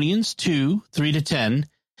 Thessalonians 2, 3-10,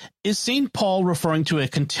 is St. Paul referring to a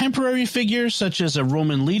contemporary figure, such as a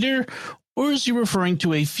Roman leader, or is he referring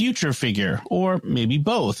to a future figure, or maybe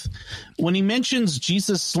both? When he mentions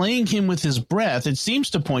Jesus slaying him with his breath, it seems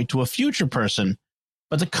to point to a future person,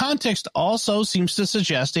 but the context also seems to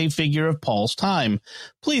suggest a figure of Paul's time.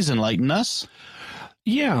 Please enlighten us.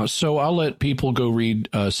 Yeah, so I'll let people go read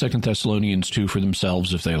 2 Thessalonians 2 for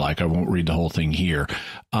themselves if they like. I won't read the whole thing here.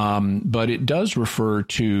 But it does refer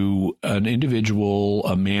to an individual,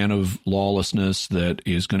 a man of lawlessness that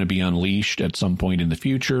is going to be unleashed at some point in the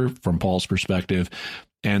future from Paul's perspective,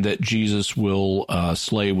 and that Jesus will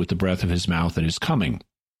slay with the breath of his mouth at his coming.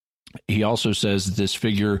 He also says that this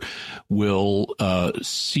figure will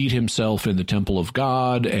seat himself in the temple of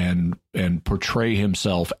God and portray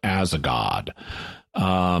himself as a god.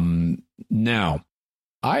 Now,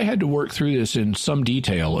 I had to work through this in some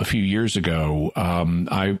detail a few years ago.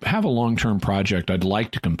 I have a long-term project I'd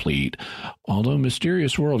like to complete, although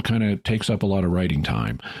Mysterious World kind of takes up a lot of writing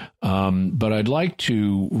time. But I'd like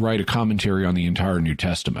to write a commentary on the entire New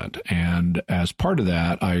Testament. And as part of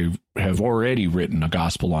that, I have already written a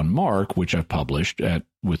Gospel on Mark, which I've published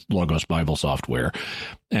with Logos Bible Software.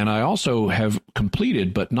 And I also have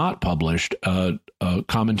completed, but not published, a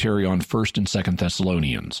commentary on 1st and 2nd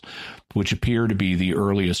Thessalonians, which appear to be the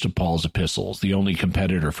earliest of Paul's epistles. The only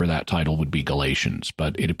competitor for that title would be Galatians,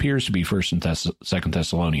 but it appears to be 1st and 2nd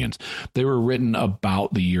Thessalonians. They were written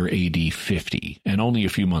about the year AD 50 and only a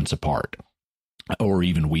few months apart, or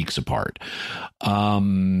even weeks apart.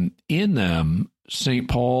 In them, St.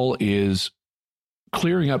 Paul is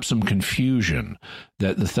clearing up some confusion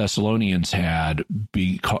that the Thessalonians had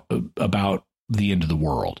about the end of the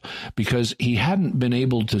world, because he hadn't been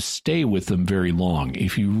able to stay with them very long.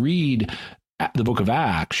 If you read the book of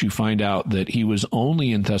Acts, you find out that he was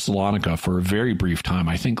only in Thessalonica for a very brief time,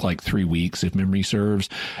 I think like 3 weeks, if memory serves,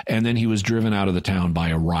 and then he was driven out of the town by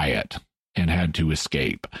a riot and had to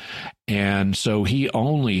escape. And so he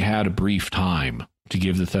only had a brief time to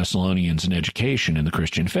give the Thessalonians an education in the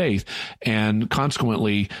Christian faith, and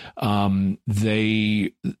consequently,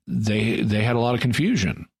 they had a lot of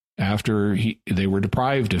confusion after they were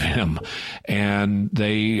deprived of him. And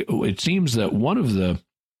it seems that one of the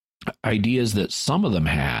ideas that some of them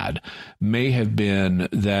had may have been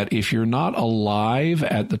that if you're not alive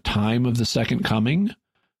at the time of the second coming,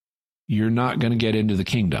 you're not going to get into the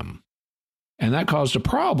kingdom. And that caused a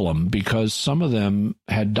problem because some of them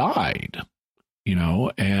had died,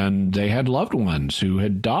 and they had loved ones who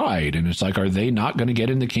had died. And it's like, are they not going to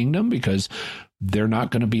get in the kingdom because they're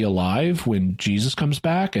not going to be alive when Jesus comes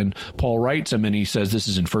back? And Paul writes them, and he says, this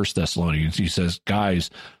is in 1 Thessalonians, he says,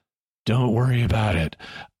 guys, don't worry about it.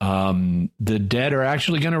 The dead are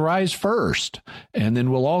actually going to rise first, and then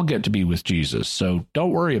we'll all get to be with Jesus. So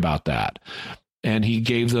don't worry about that. And he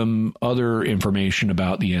gave them other information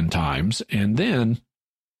about the end times, and then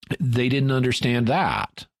they didn't understand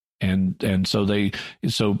that. And so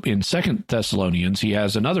in 2 Thessalonians, he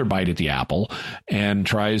has another bite at the apple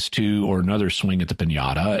and or another swing at the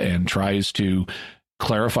piñata, and tries to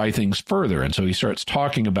clarify things further. And so he starts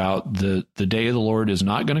talking about the day of the Lord is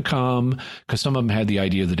not going to come, because some of them had the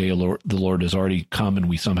idea the day of the Lord has already come and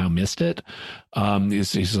we somehow missed it. He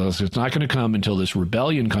says it's not going to come until this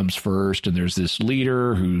rebellion comes first, and there's this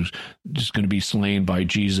leader who's just going to be slain by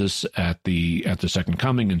Jesus at the second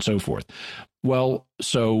coming, and so forth. Well,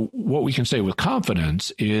 so what we can say with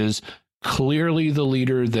confidence is clearly the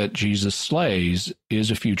leader that Jesus slays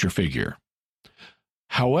is a future figure.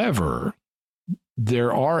 However,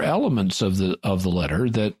 there are elements of the letter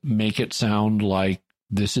that make it sound like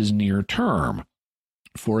this is near term.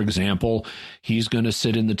 For example, he's going to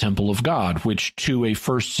sit in the temple of God, which to a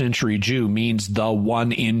first century Jew means the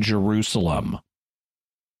one in Jerusalem.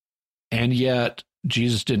 And yet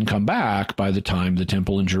Jesus didn't come back by the time the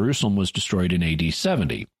temple in Jerusalem was destroyed in AD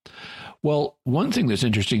 70. Well, one thing that's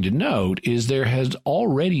interesting to note is there has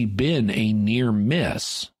already been a near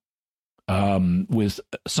miss with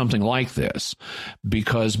something like this,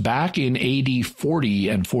 because back in AD 40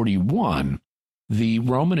 and 41, the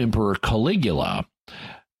Roman Emperor Caligula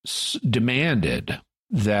demanded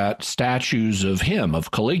that statues of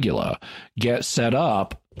Caligula, get set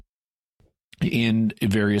up in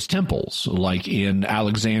various temples, like in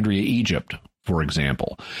Alexandria, Egypt, for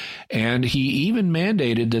example. And he even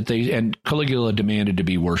mandated that and Caligula demanded to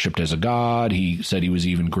be worshipped as a god. He said he was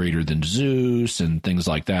even greater than Zeus and things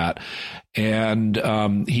like that. And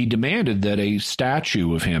he demanded that a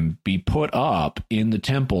statue of him be put up in the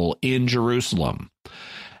temple in Jerusalem.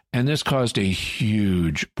 And this caused a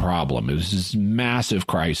huge problem. It was this massive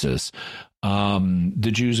crisis.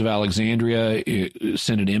 The Jews of Alexandria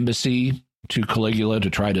sent an embassy to Caligula to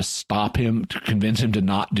try to stop him, to convince him to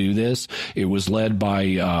not do this. It was led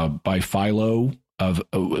by Philo of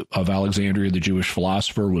Alexandria, the Jewish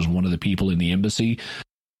philosopher, was one of the people in the embassy.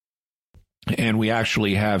 And we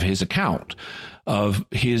actually have his account of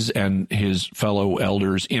his and his fellow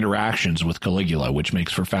elders' interactions with Caligula, which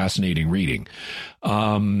makes for fascinating reading.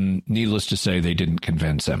 Needless to say, they didn't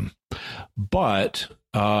convince him. But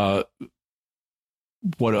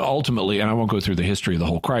what ultimately, and I won't go through the history of the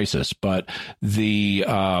whole crisis, but the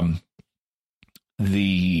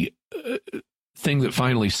thing that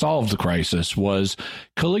finally solved the crisis was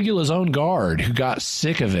Caligula's own guard, who got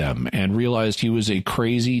sick of him and realized he was a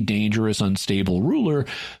crazy, dangerous, unstable ruler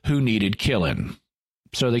who needed killing.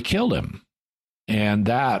 So they killed him. And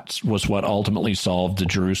that was what ultimately solved the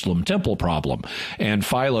Jerusalem temple problem. And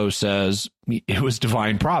Philo says it was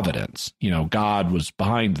divine providence. God was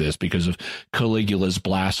behind this because of Caligula's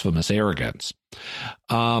blasphemous arrogance.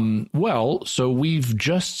 So we've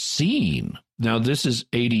just seen, now this is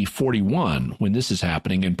AD 41 when this is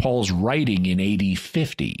happening, and Paul's writing in AD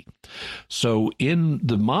 50. So in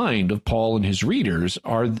the mind of Paul and his readers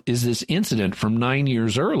is this incident from 9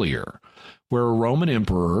 years earlier, where a Roman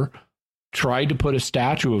emperor tried to put a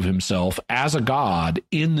statue of himself as a god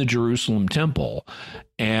in the Jerusalem temple,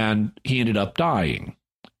 and he ended up dying.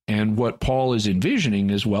 And what Paul is envisioning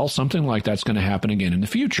is, well, something like that's going to happen again in the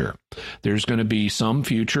future. There's going to be some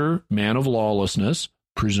future man of lawlessness,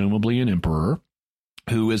 presumably an emperor,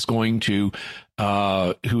 who is going to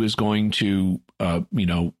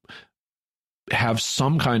have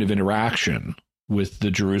some kind of interaction with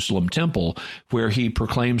the Jerusalem temple, where he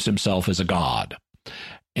proclaims himself as a god.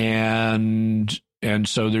 And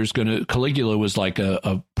so Caligula was like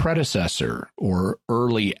a predecessor or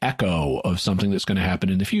early echo of something that's going to happen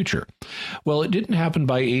in the future. Well, it didn't happen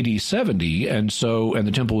by AD 70, and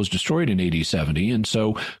the temple was destroyed in AD 70, and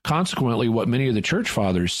so consequently what many of the church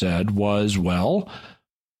fathers said was, well,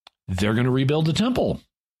 they're going to rebuild the temple.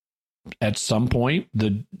 At some point,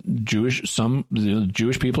 the Jewish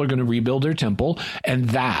people are going to rebuild their temple, and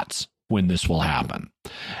that's when this will happen.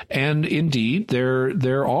 And indeed,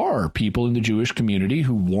 there are people in the Jewish community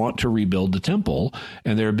who want to rebuild the temple,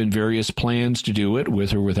 and there have been various plans to do it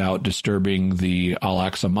with or without disturbing the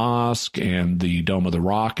Al-Aqsa Mosque and the Dome of the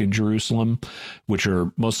Rock in Jerusalem, which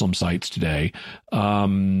are Muslim sites today.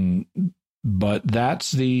 But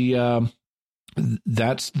that's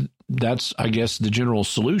I guess the general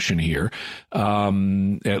solution here,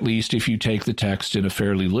 at least if you take the text in a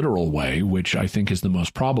fairly literal way, which I think is the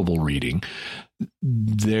most probable reading.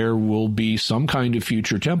 There will be some kind of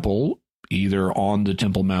future temple, either on the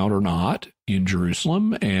Temple Mount or not, in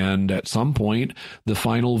Jerusalem, and at some point the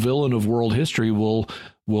final villain of world history will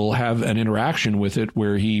have an interaction with it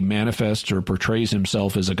where he manifests or portrays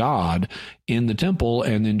himself as a god in the temple,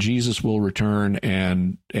 and then Jesus will return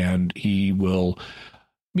and he will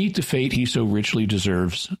meet the fate he so richly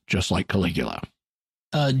deserves, just like Caligula.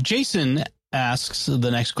 Jason asks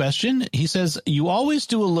the next question. He says, you always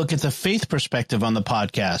do a look at the faith perspective on the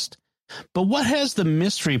podcast, but what has the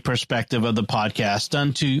mystery perspective of the podcast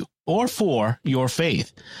done to or for your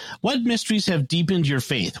faith? What mysteries have deepened your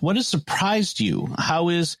faith? What has surprised you? How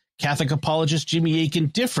is Catholic apologist Jimmy Akin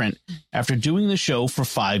different after doing the show for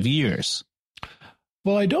 5 years?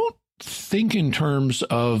 Well, I don't think in terms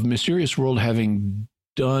of Mysterious World having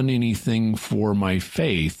done anything for my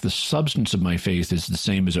faith. The substance of my faith is the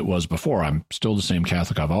same as it was before. I'm still the same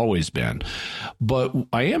Catholic I've always been. But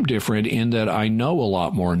I am different in that I know a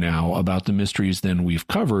lot more now about the mysteries than we've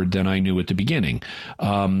covered than I knew at the beginning.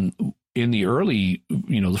 In the early,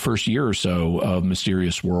 the first year or so of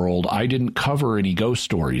Mysterious World, I didn't cover any ghost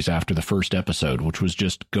stories after the first episode, which was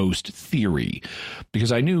just ghost theory,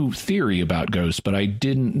 because I knew theory about ghosts, but I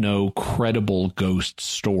didn't know credible ghost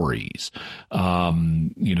stories,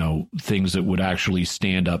 things that would actually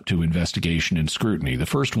stand up to investigation and scrutiny. The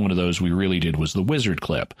first one of those we really did was the Wizard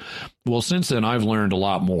Clip. Well, since then, I've learned a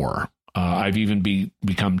lot more. I've even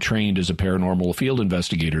become trained as a paranormal field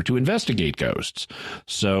investigator to investigate ghosts.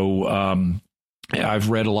 So I've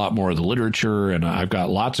read a lot more of the literature, and I've got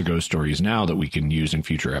lots of ghost stories now that we can use in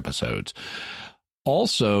future episodes.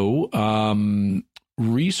 Also,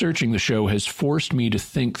 researching the show has forced me to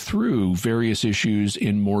think through various issues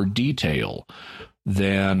in more detail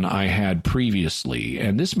than I had previously.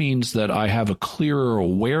 And this means that I have a clearer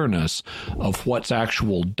awareness of what's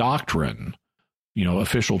actual doctrine,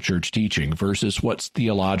 official church teaching versus what's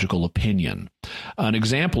theological opinion. An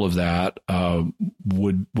example of that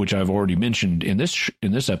which I've already mentioned in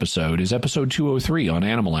this episode, is episode 203 on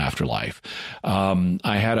animal afterlife.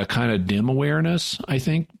 I had a kind of dim awareness, I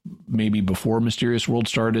think, maybe before Mysterious World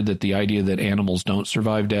started, that the idea that animals don't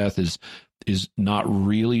survive death is not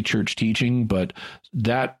really church teaching, but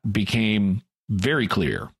that became very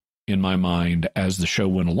clear in my mind as the show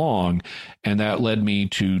went along, and that led me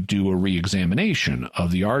to do a re-examination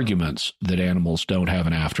of the arguments that animals don't have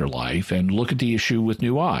an afterlife and look at the issue with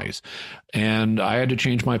new eyes. And I had to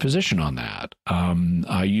change my position on that.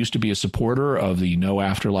 I used to be a supporter of the no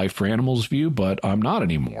afterlife for animals view, but I'm not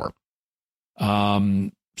anymore.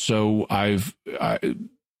 So as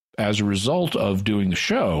a result of doing the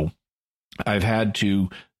show, I've had to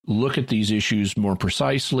look at these issues more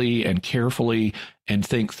precisely and carefully and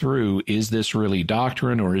think through, is this really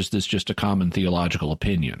doctrine or is this just a common theological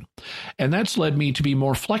opinion? And that's led me to be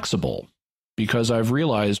more flexible, because I've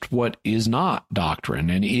realized what is not doctrine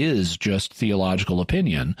and is just theological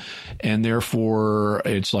opinion. And therefore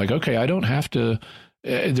it's like, okay, I don't have to,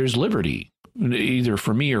 there's liberty either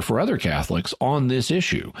for me or for other Catholics on this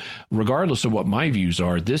issue. Regardless of what my views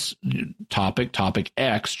are, this topic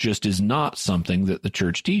X, just is not something that the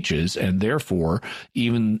church teaches, and therefore,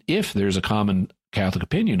 even if there's a common Catholic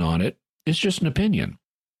opinion on it, it's just an opinion.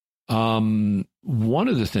 One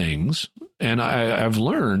of the things, and I've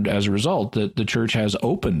learned as a result, that the church has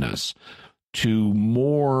openness to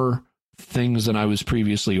more things than I was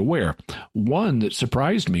previously aware. One that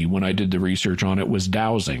surprised me when I did the research on it was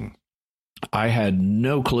dowsing. I had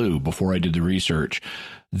no clue before I did the research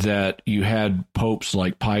that you had popes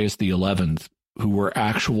like Pius XI who were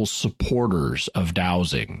actual supporters of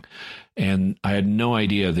dowsing. And I had no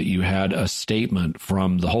idea that you had a statement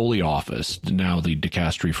from the Holy Office, now the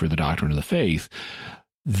Dicastery for the Doctrine of the Faith,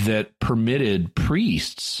 that permitted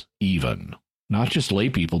priests, even not just lay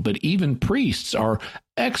people, but even priests are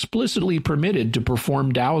explicitly permitted to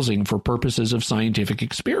perform dowsing for purposes of scientific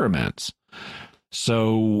experiments.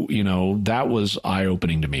 So, that was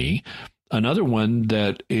eye-opening to me. Another one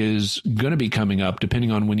that is going to be coming up,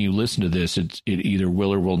 depending on when you listen to this, it either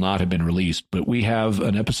will or will not have been released. But we have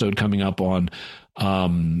an episode coming up on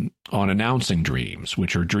announcing dreams,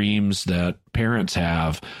 which are dreams that parents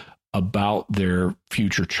have about their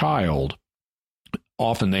future child.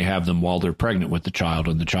 Often they have them while they're pregnant with the child,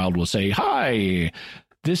 and the child will say, "Hi,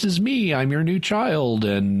 this is me. I'm your new child,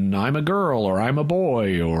 and I'm a girl, or I'm a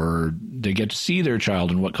boy," or they get to see their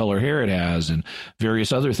child and what color hair it has and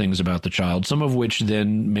various other things about the child, some of which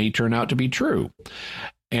then may turn out to be true.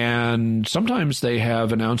 And sometimes they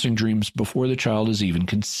have announcing dreams before the child is even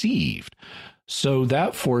conceived. So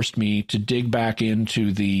that forced me to dig back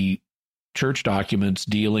into the church documents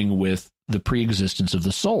dealing with the preexistence of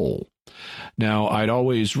the soul. Now, I'd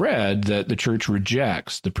always read that the church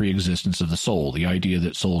rejects the preexistence of the soul, the idea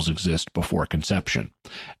that souls exist before conception.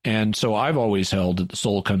 And so I've always held that the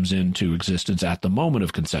soul comes into existence at the moment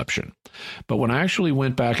of conception. But when I actually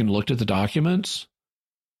went back and looked at the documents,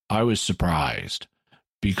 I was surprised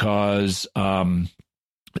because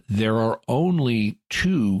there are only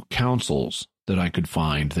 2 councils that I could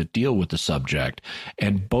find that deal with the subject,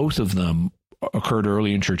 and both of them occurred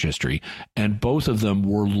early in church history, and both of them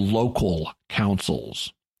were local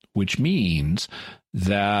councils, which means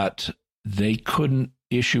that they couldn't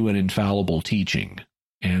issue an infallible teaching,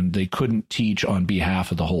 and they couldn't teach on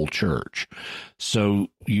behalf of the whole church. So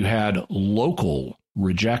you had local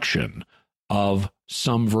rejection of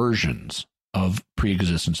some versions of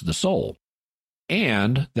preexistence of the soul.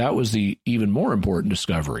 And that was the even more important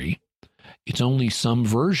discovery. It's only some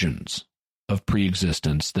versions of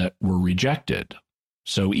preexistence that were rejected.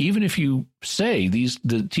 So even if you say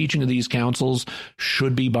the teaching of these councils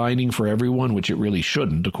should be binding for everyone, which it really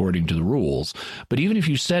shouldn't according to the rules, but even if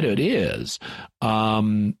you said it is,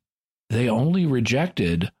 they only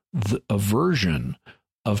rejected a version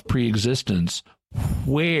of preexistence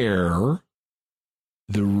where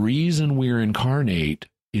the reason we're incarnate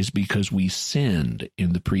is because we sinned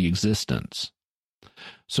in the preexistence.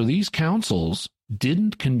 So these councils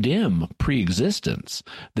didn't condemn preexistence.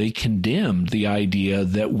 They condemned the idea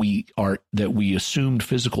that we assumed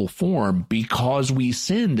physical form because we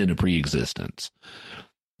sinned in a preexistence.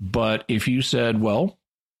 But if you said, well,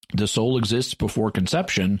 the soul exists before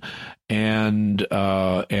conception, and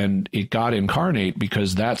it got incarnate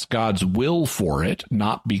because that's God's will for it,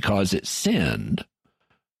 not because it sinned,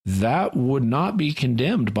 that would not be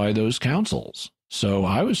condemned by those councils. So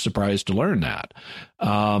I was surprised to learn that.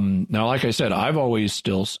 Now, like I said, I've always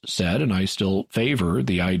still said, and I still favor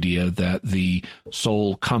the idea that the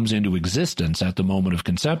soul comes into existence at the moment of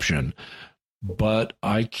conception, but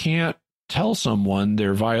I can't tell someone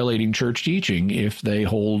they're violating church teaching if they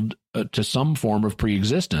hold to some form of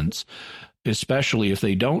preexistence, especially if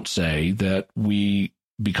they don't say that we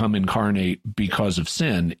become incarnate because of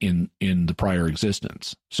sin in the prior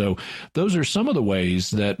existence. So those are some of the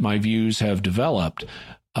ways that my views have developed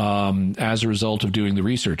as a result of doing the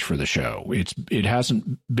research for the show. It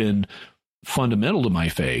hasn't been fundamental to my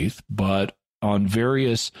faith, but on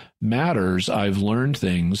various matters, I've learned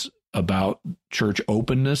things about church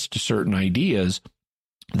openness to certain ideas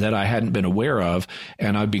that I hadn't been aware of,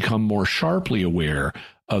 and I've become more sharply aware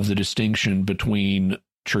of the distinction between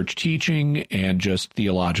church teaching and just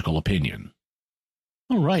theological opinion.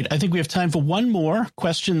 All right. I think we have time for one more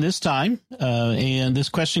question this time. And this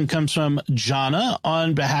question comes from Jana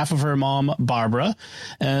on behalf of her mom, Barbara.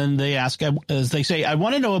 And they ask, as they say, I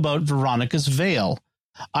want to know about Veronica's veil.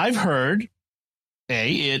 I've heard,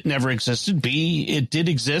 A, it never existed. B, it did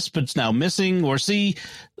exist, but it's now missing. Or C,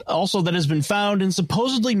 also that has been found and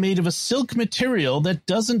supposedly made of a silk material that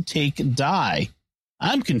doesn't take dye.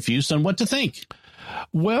 I'm confused on what to think.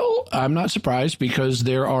 Well, I'm not surprised because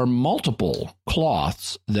there are multiple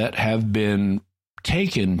cloths that have been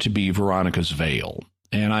taken to be Veronica's veil.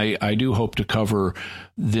 And I do hope to cover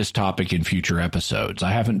this topic in future episodes.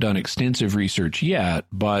 I haven't done extensive research yet,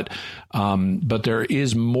 but there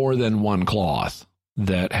is more than one cloth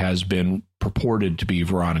that has been purported to be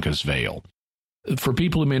Veronica's veil. For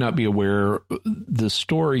people who may not be aware, the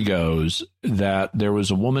story goes that there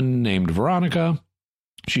was a woman named Veronica.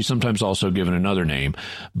 She's sometimes also given another name,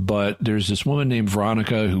 but there's this woman named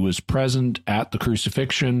Veronica who was present at the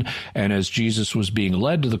crucifixion, and as Jesus was being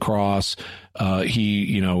led to the cross,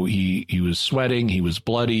 he was sweating, he was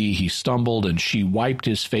bloody, he stumbled, and she wiped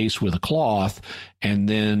his face with a cloth, and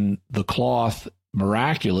then the cloth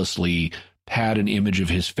miraculously had an image of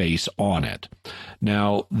his face on it.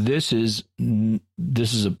 Now, this is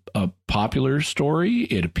a popular story.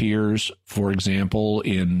 It appears, for example,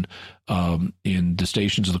 in the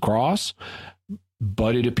Stations of the Cross,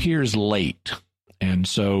 but it appears late. And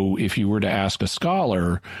so if you were to ask a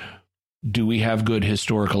scholar, do we have good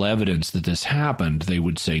historical evidence that this happened, they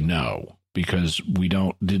would say no, because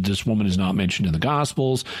this woman is not mentioned in the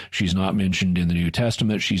Gospels. She's not mentioned in the New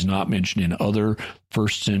Testament. She's not mentioned in other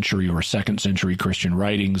first century or second century Christian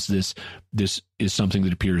writings. This is something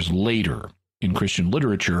that appears later in Christian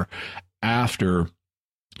literature, after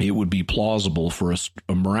it would be plausible for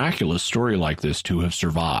a miraculous story like this to have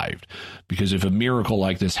survived. Because if a miracle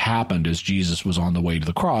like this happened as Jesus was on the way to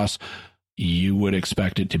the cross, you would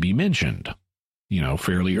expect it to be mentioned,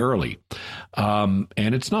 fairly early. And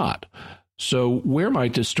it's not. So where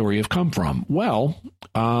might this story have come from? Well,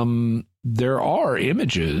 there are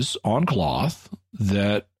images on cloth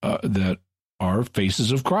that are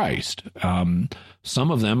faces of Christ.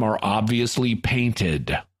 Some of them are obviously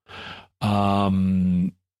painted.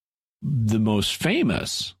 The most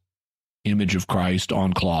famous image of Christ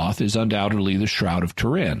on cloth is undoubtedly the Shroud of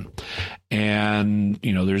Turin. And,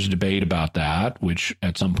 there's a debate about that, which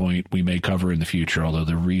at some point we may cover in the future, although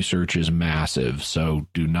the research is massive. So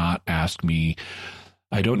do not ask me.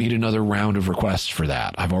 I don't need another round of requests for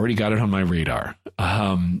that. I've already got it on my radar.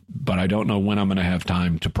 But I don't know when I'm going to have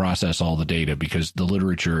time to process all the data, because the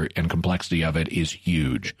literature and complexity of it is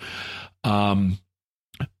huge.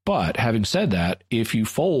 But having said that, if you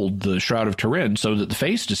fold the Shroud of Turin so that the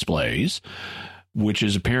face displays, which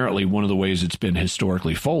is apparently one of the ways it's been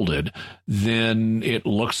historically folded, then it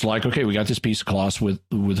looks like, okay, we got this piece of cloth with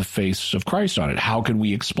the face of Christ on it. How can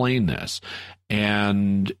we explain this?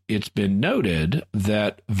 And it's been noted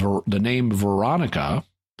that the name Veronica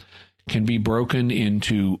can be broken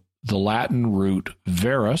into the Latin root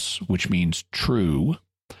verus, which means true,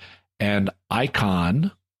 and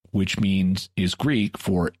icon, which is Greek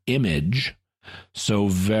for image. So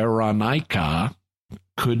Veronica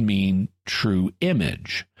could mean true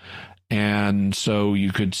image. And so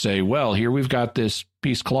you could say, well, here we've got this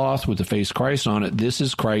piece of cloth with the face of Christ on it. This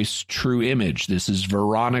is Christ's true image. This is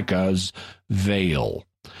Veronica's veil.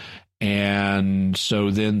 And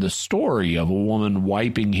so then the story of a woman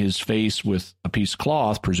wiping his face with a piece of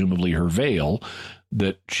cloth, presumably her veil,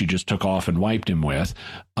 that she just took off and wiped him with,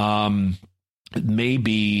 may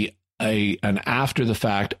be an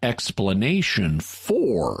after-the-fact explanation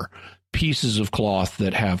for pieces of cloth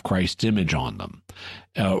that have Christ's image on them,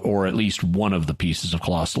 or at least one of the pieces of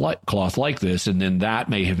cloth like this, and then that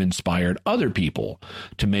may have inspired other people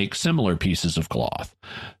to make similar pieces of cloth.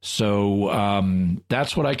 So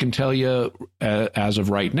that's what I can tell you as of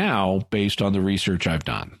right now, based on the research I've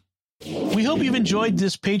done. We hope you've enjoyed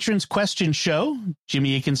this Patrons Question Show.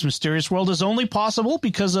 Jimmy Akin's Mysterious World is only possible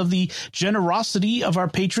because of the generosity of our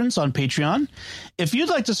patrons on Patreon. If you'd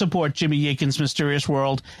like to support Jimmy Akin's Mysterious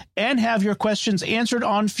World and have your questions answered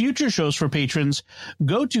on future shows for patrons,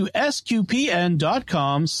 go to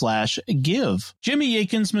sqpn.com/give. Jimmy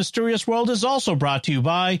Akin's Mysterious World is also brought to you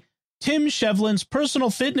by Tim Shevlin's personal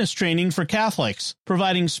fitness training for Catholics,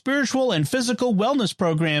 providing spiritual and physical wellness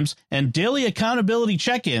programs and daily accountability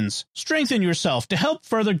check-ins. Strengthen yourself to help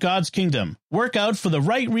further God's kingdom. Work out for the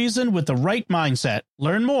right reason with the right mindset.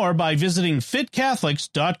 Learn more by visiting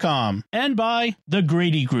fitcatholics.com. And by The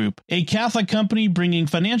Grady Group, a Catholic company bringing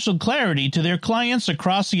financial clarity to their clients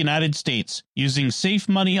across the United States, using safe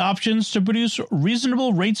money options to produce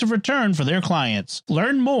reasonable rates of return for their clients.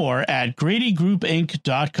 Learn more at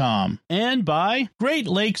GradyGroupInc.com. And by Great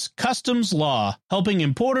Lakes Customs Law, helping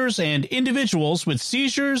importers and individuals with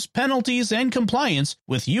seizures, penalties, and compliance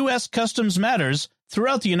with U.S. customs matters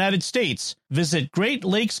throughout the United States. Visit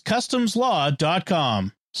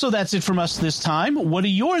GreatLakesCustomsLaw.com. So that's it from us this time. What are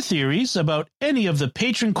your theories about any of the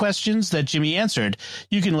patron questions that Jimmy answered?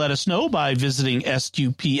 You can let us know by visiting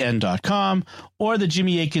sqpn.com or the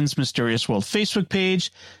Jimmy Akin's Mysterious World Facebook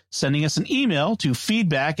page, sending us an email to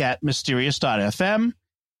feedback@mysterious.fm,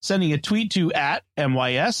 sending a tweet to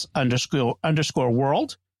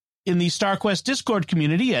 @MYS_world, in the StarQuest Discord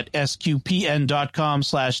community at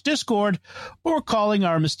sqpn.com/Discord, or calling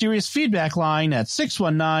our mysterious feedback line at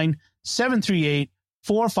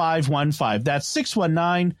 619-738-4515. That's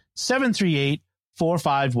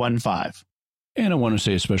 619-738-4515. And I want to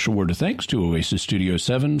say a special word of thanks to Oasis Studio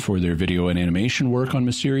 7 for their video and animation work on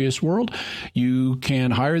Mysterious World. You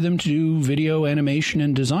can hire them to do video, animation,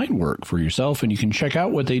 and design work for yourself, and you can check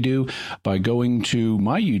out what they do by going to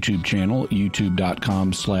my YouTube channel,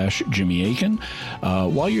 youtube.com/Jimmy Akin.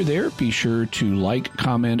 While you're there, be sure to like,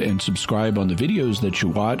 comment, and subscribe on the videos that you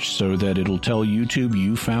watch so that it'll tell YouTube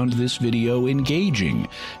you found this video engaging,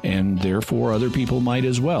 and therefore other people might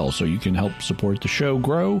as well. So you can help support the show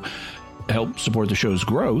grow. Help support the show's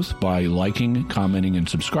growth by liking, commenting, and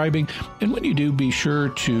subscribing. And when you do, be sure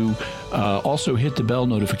to also hit the bell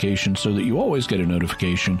notification so that you always get a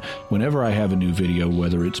notification whenever I have a new video,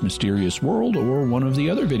 whether it's Mysterious World or one of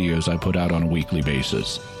the other videos I put out on a weekly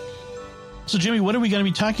basis. So, Jimmy, what are we going to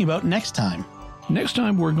be talking about next time? Next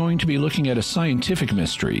time, we're going to be looking at a scientific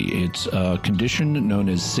mystery. It's a condition known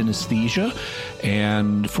as synesthesia,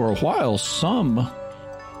 and for a while, some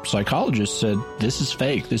psychologists said, this is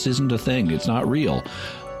fake, this isn't a thing, it's not real.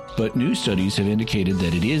 But new studies have indicated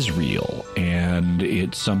that it is real, and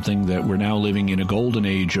it's something that we're now living in a golden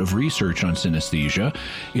age of research on synesthesia.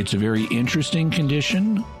 It's a very interesting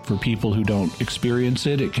condition for people who don't experience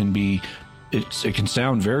it. It can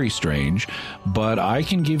sound very strange, but I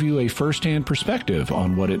can give you a firsthand perspective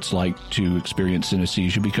on what it's like to experience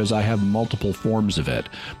synesthesia because I have multiple forms of it.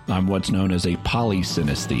 I'm what's known as a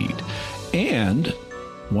polysynesthete. And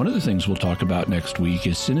one of the things we'll talk about next week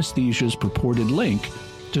is synesthesia's purported link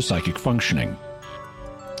to psychic functioning.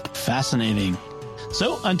 Fascinating.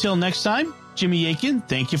 So until next time, Jimmy Akin,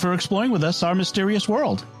 thank you for exploring with us our mysterious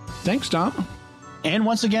world. Thanks, Dom. And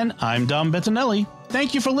once again, I'm Dom Bettinelli.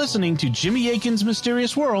 Thank you for listening to Jimmy Akin's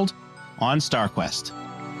Mysterious World on StarQuest.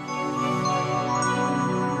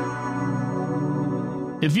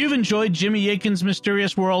 If you've enjoyed Jimmy Akin's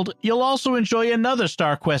Mysterious World, you'll also enjoy another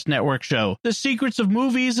StarQuest Network show, The Secrets of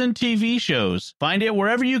Movies and TV Shows. Find it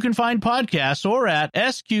wherever you can find podcasts or at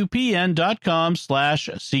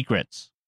sqpn.com/secrets.